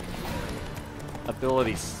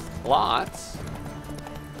ability slots.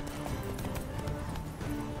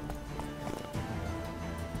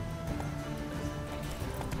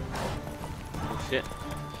 Oh shit.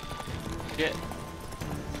 Shit.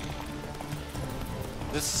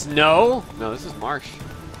 This snow? No, this is marsh.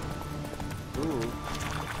 Ooh.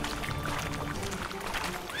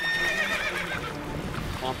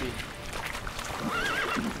 Swampy.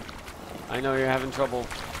 I know you're having trouble.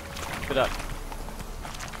 Keep it up.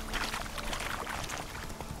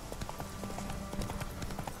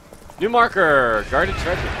 New marker! Guarded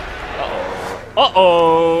treasure. Uh-oh.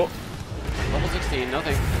 Uh-oh! Level 16,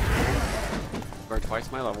 nothing. Guard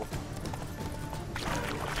twice my level.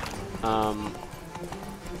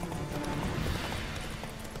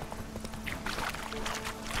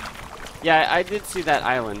 Yeah, I did see that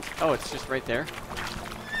island. Oh, it's just right there.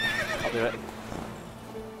 I'll do it.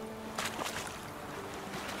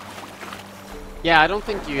 Yeah, I don't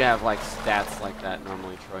think you have, like, stats like that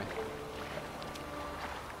normally, Troy.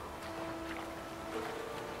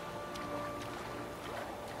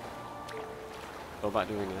 Go about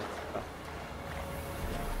doing that. Oh.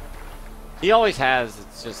 He always has,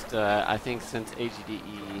 it's just, I think since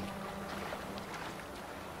AGDE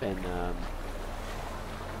been,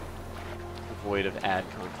 void of ad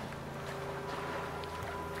content.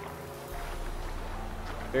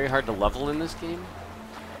 Very hard to level in this game.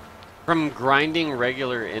 From grinding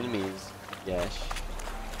regular enemies. Yes.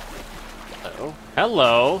 Uh-oh.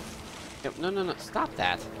 Hello! Yep, no, no, no. Stop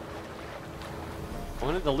that. I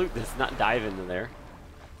wanted to loot this, not dive into there.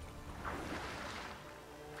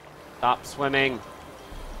 Stop swimming.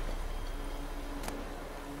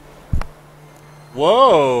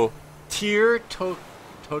 Whoa! Tier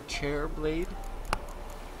Tocher blade?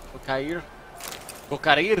 Tokair?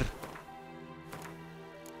 Tokarir!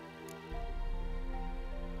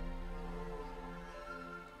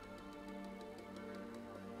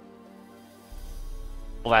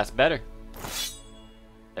 Well, that's better.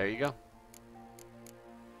 There you go.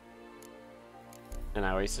 And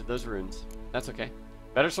I wasted those runes. That's okay.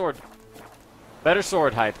 Better sword. Better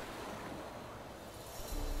sword hype.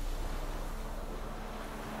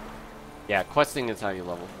 Yeah, questing is how you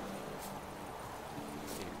level.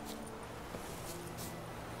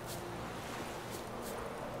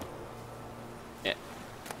 Yeah.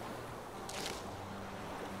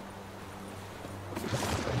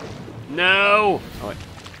 No! Oh, wait.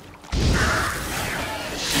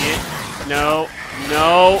 Shit. No.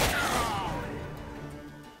 No.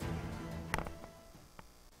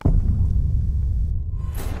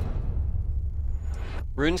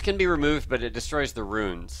 Runes can be removed, but it destroys the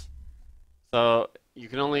runes. So you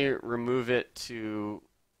can only remove it to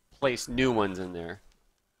place new ones in there.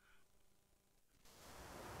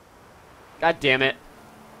 God damn it.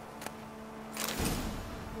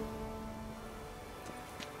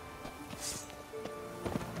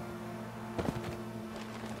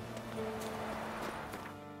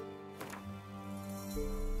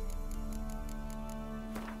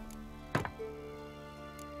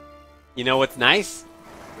 You know what's nice?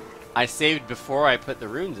 I saved before I put the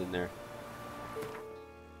runes in there.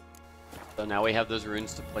 So now we have those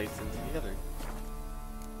runes to place into the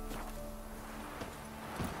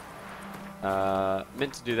other.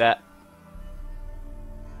 Meant to do that.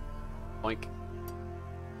 Boink.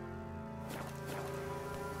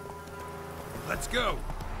 Let's go.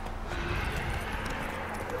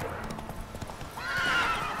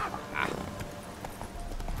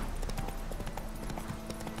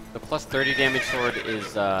 The plus 30 damage sword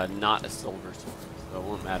is not a silver sword, so it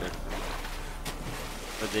won't matter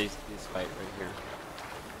for this fight right here.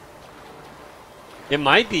 It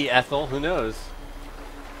might be Ethel, who knows?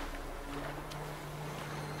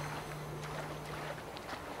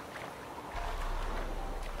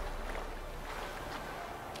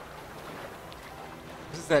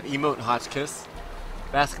 This is that emote Hotchkiss.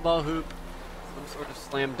 Basketball hoop, some sort of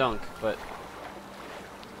slam dunk, but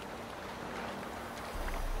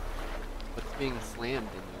what's being slammed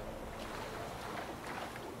in here?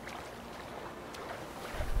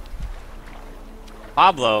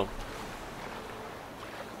 Pablo!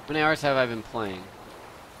 How many hours have I been playing?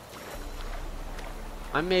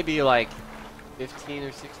 I'm maybe like 15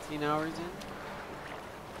 or 16 hours in.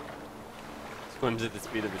 Swims at the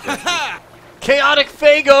speed of a jet ski. Chaotic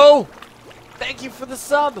Fago! Thank you for the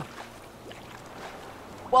sub!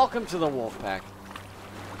 Welcome to the wolf pack.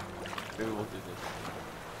 Maybe we'll do this.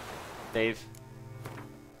 Dave.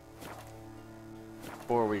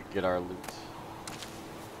 Before we get our loot.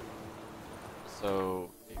 So...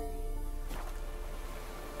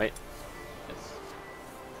 Wait.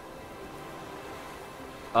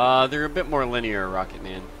 Yes. They're a bit more linear, Rocket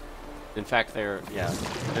Man. In fact, they're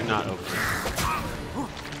not open.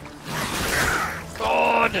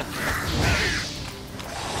 God!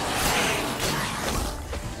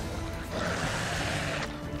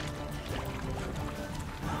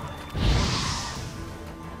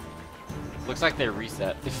 Looks like they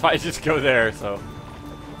reset if I just go there, so.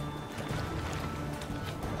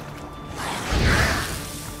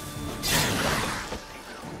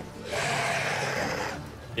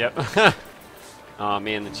 Yep. Oh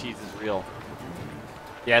man, the cheese is real.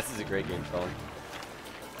 Yeah, this is a great game, fella.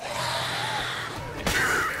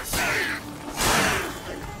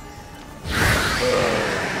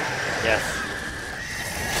 Yes.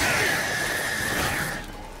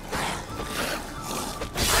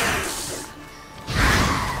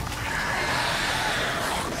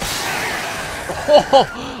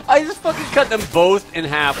 Oh, I just fucking cut them both in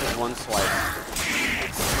half with one swipe.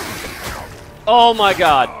 Oh my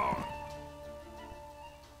god.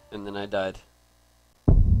 And then I died.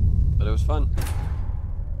 But it was fun.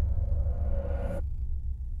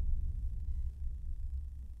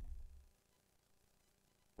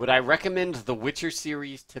 Would I recommend the Witcher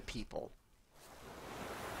series to people?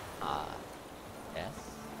 Yes.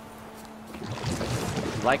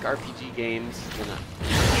 If you like RPG games, then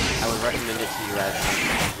I would recommend it to you as an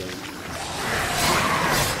RPG game.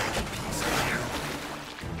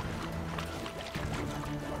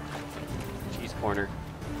 Cheese corner.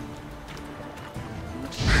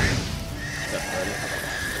 What's up, buddy?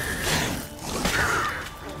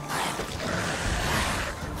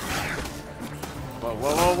 Whoa,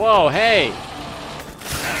 whoa, whoa, whoa, hey!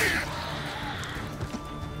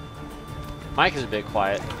 Mike is a bit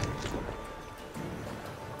quiet.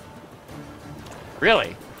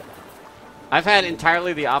 Really? I've had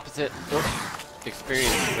entirely the opposite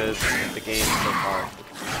experience with the game so far.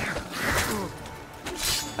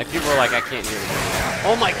 Like, people are like, I can't hear it.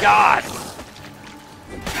 Oh my god!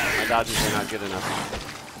 My dodges are not good enough.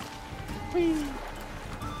 Whee!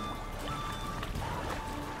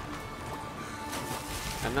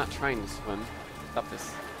 I'm not trying to swim. Stop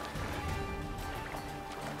this.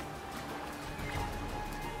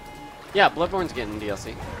 Yeah, Bloodborne's getting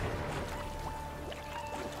DLC.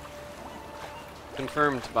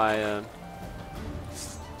 Confirmed by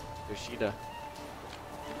Yoshida.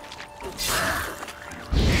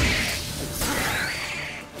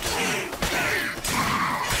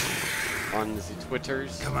 On the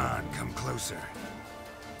Twitters. Come on, come closer.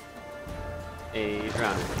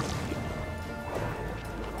 Adrian.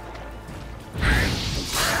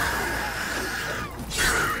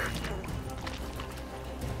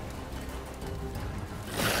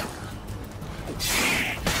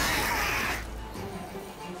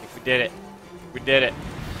 We did it. We did it.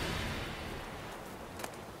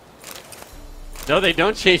 No, they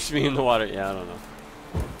don't chase me in the water. Yeah, I don't know.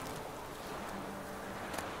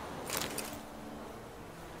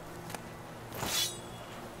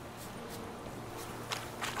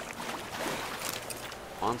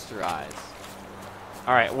 Monster eyes.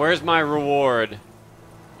 Alright, where's my reward?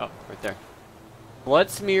 Oh, right there.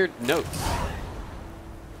 Blood smeared notes.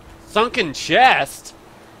 Sunken chest?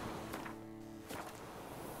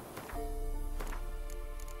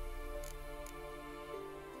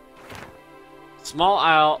 Small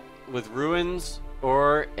isle with ruins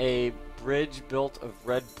or a bridge built of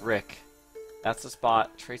red brick. That's the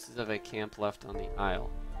spot. Traces of a camp left on the isle.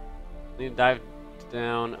 We need to dive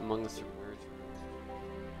down among the submerged ruins.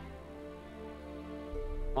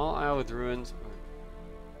 Small isle with ruins.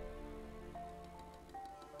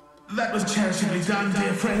 That was charitably done,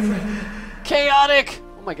 dear friend. Chaotic!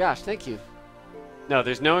 Oh my gosh, thank you. No,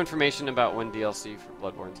 there's no information about when DLC for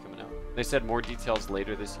Bloodborne's coming out. They said more details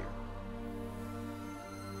later this year.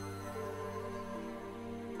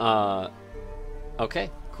 Okay,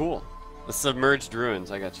 cool. The submerged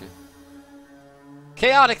ruins, I got you.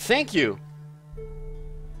 Chaotic, thank you!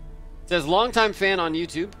 It says, longtime fan on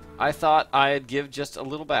YouTube. I thought I'd give just a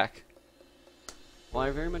little back. Well,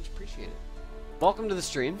 I very much appreciate it. Welcome to the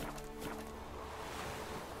stream.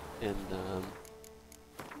 And,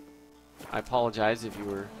 I apologize if you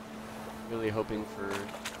were really hoping for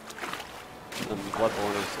some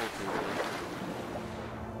Bloodborne or something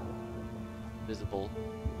visible.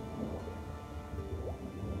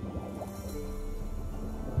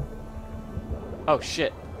 Oh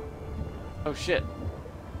shit. Oh shit.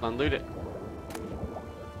 Unloot it.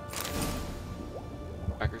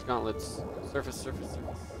 Cracker's gauntlets. Surface, surface,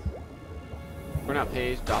 surface. Burnout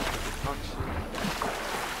page. Doctor concoction.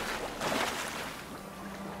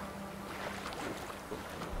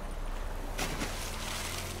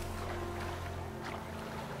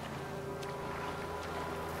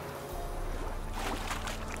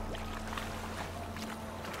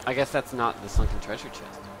 I guess that's not the sunken treasure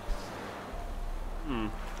chest. Hmm.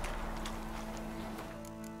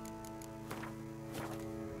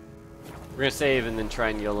 We're gonna save and then try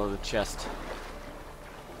and YOLO the chest.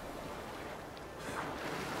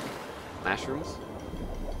 Mushrooms?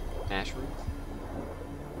 Mushrooms?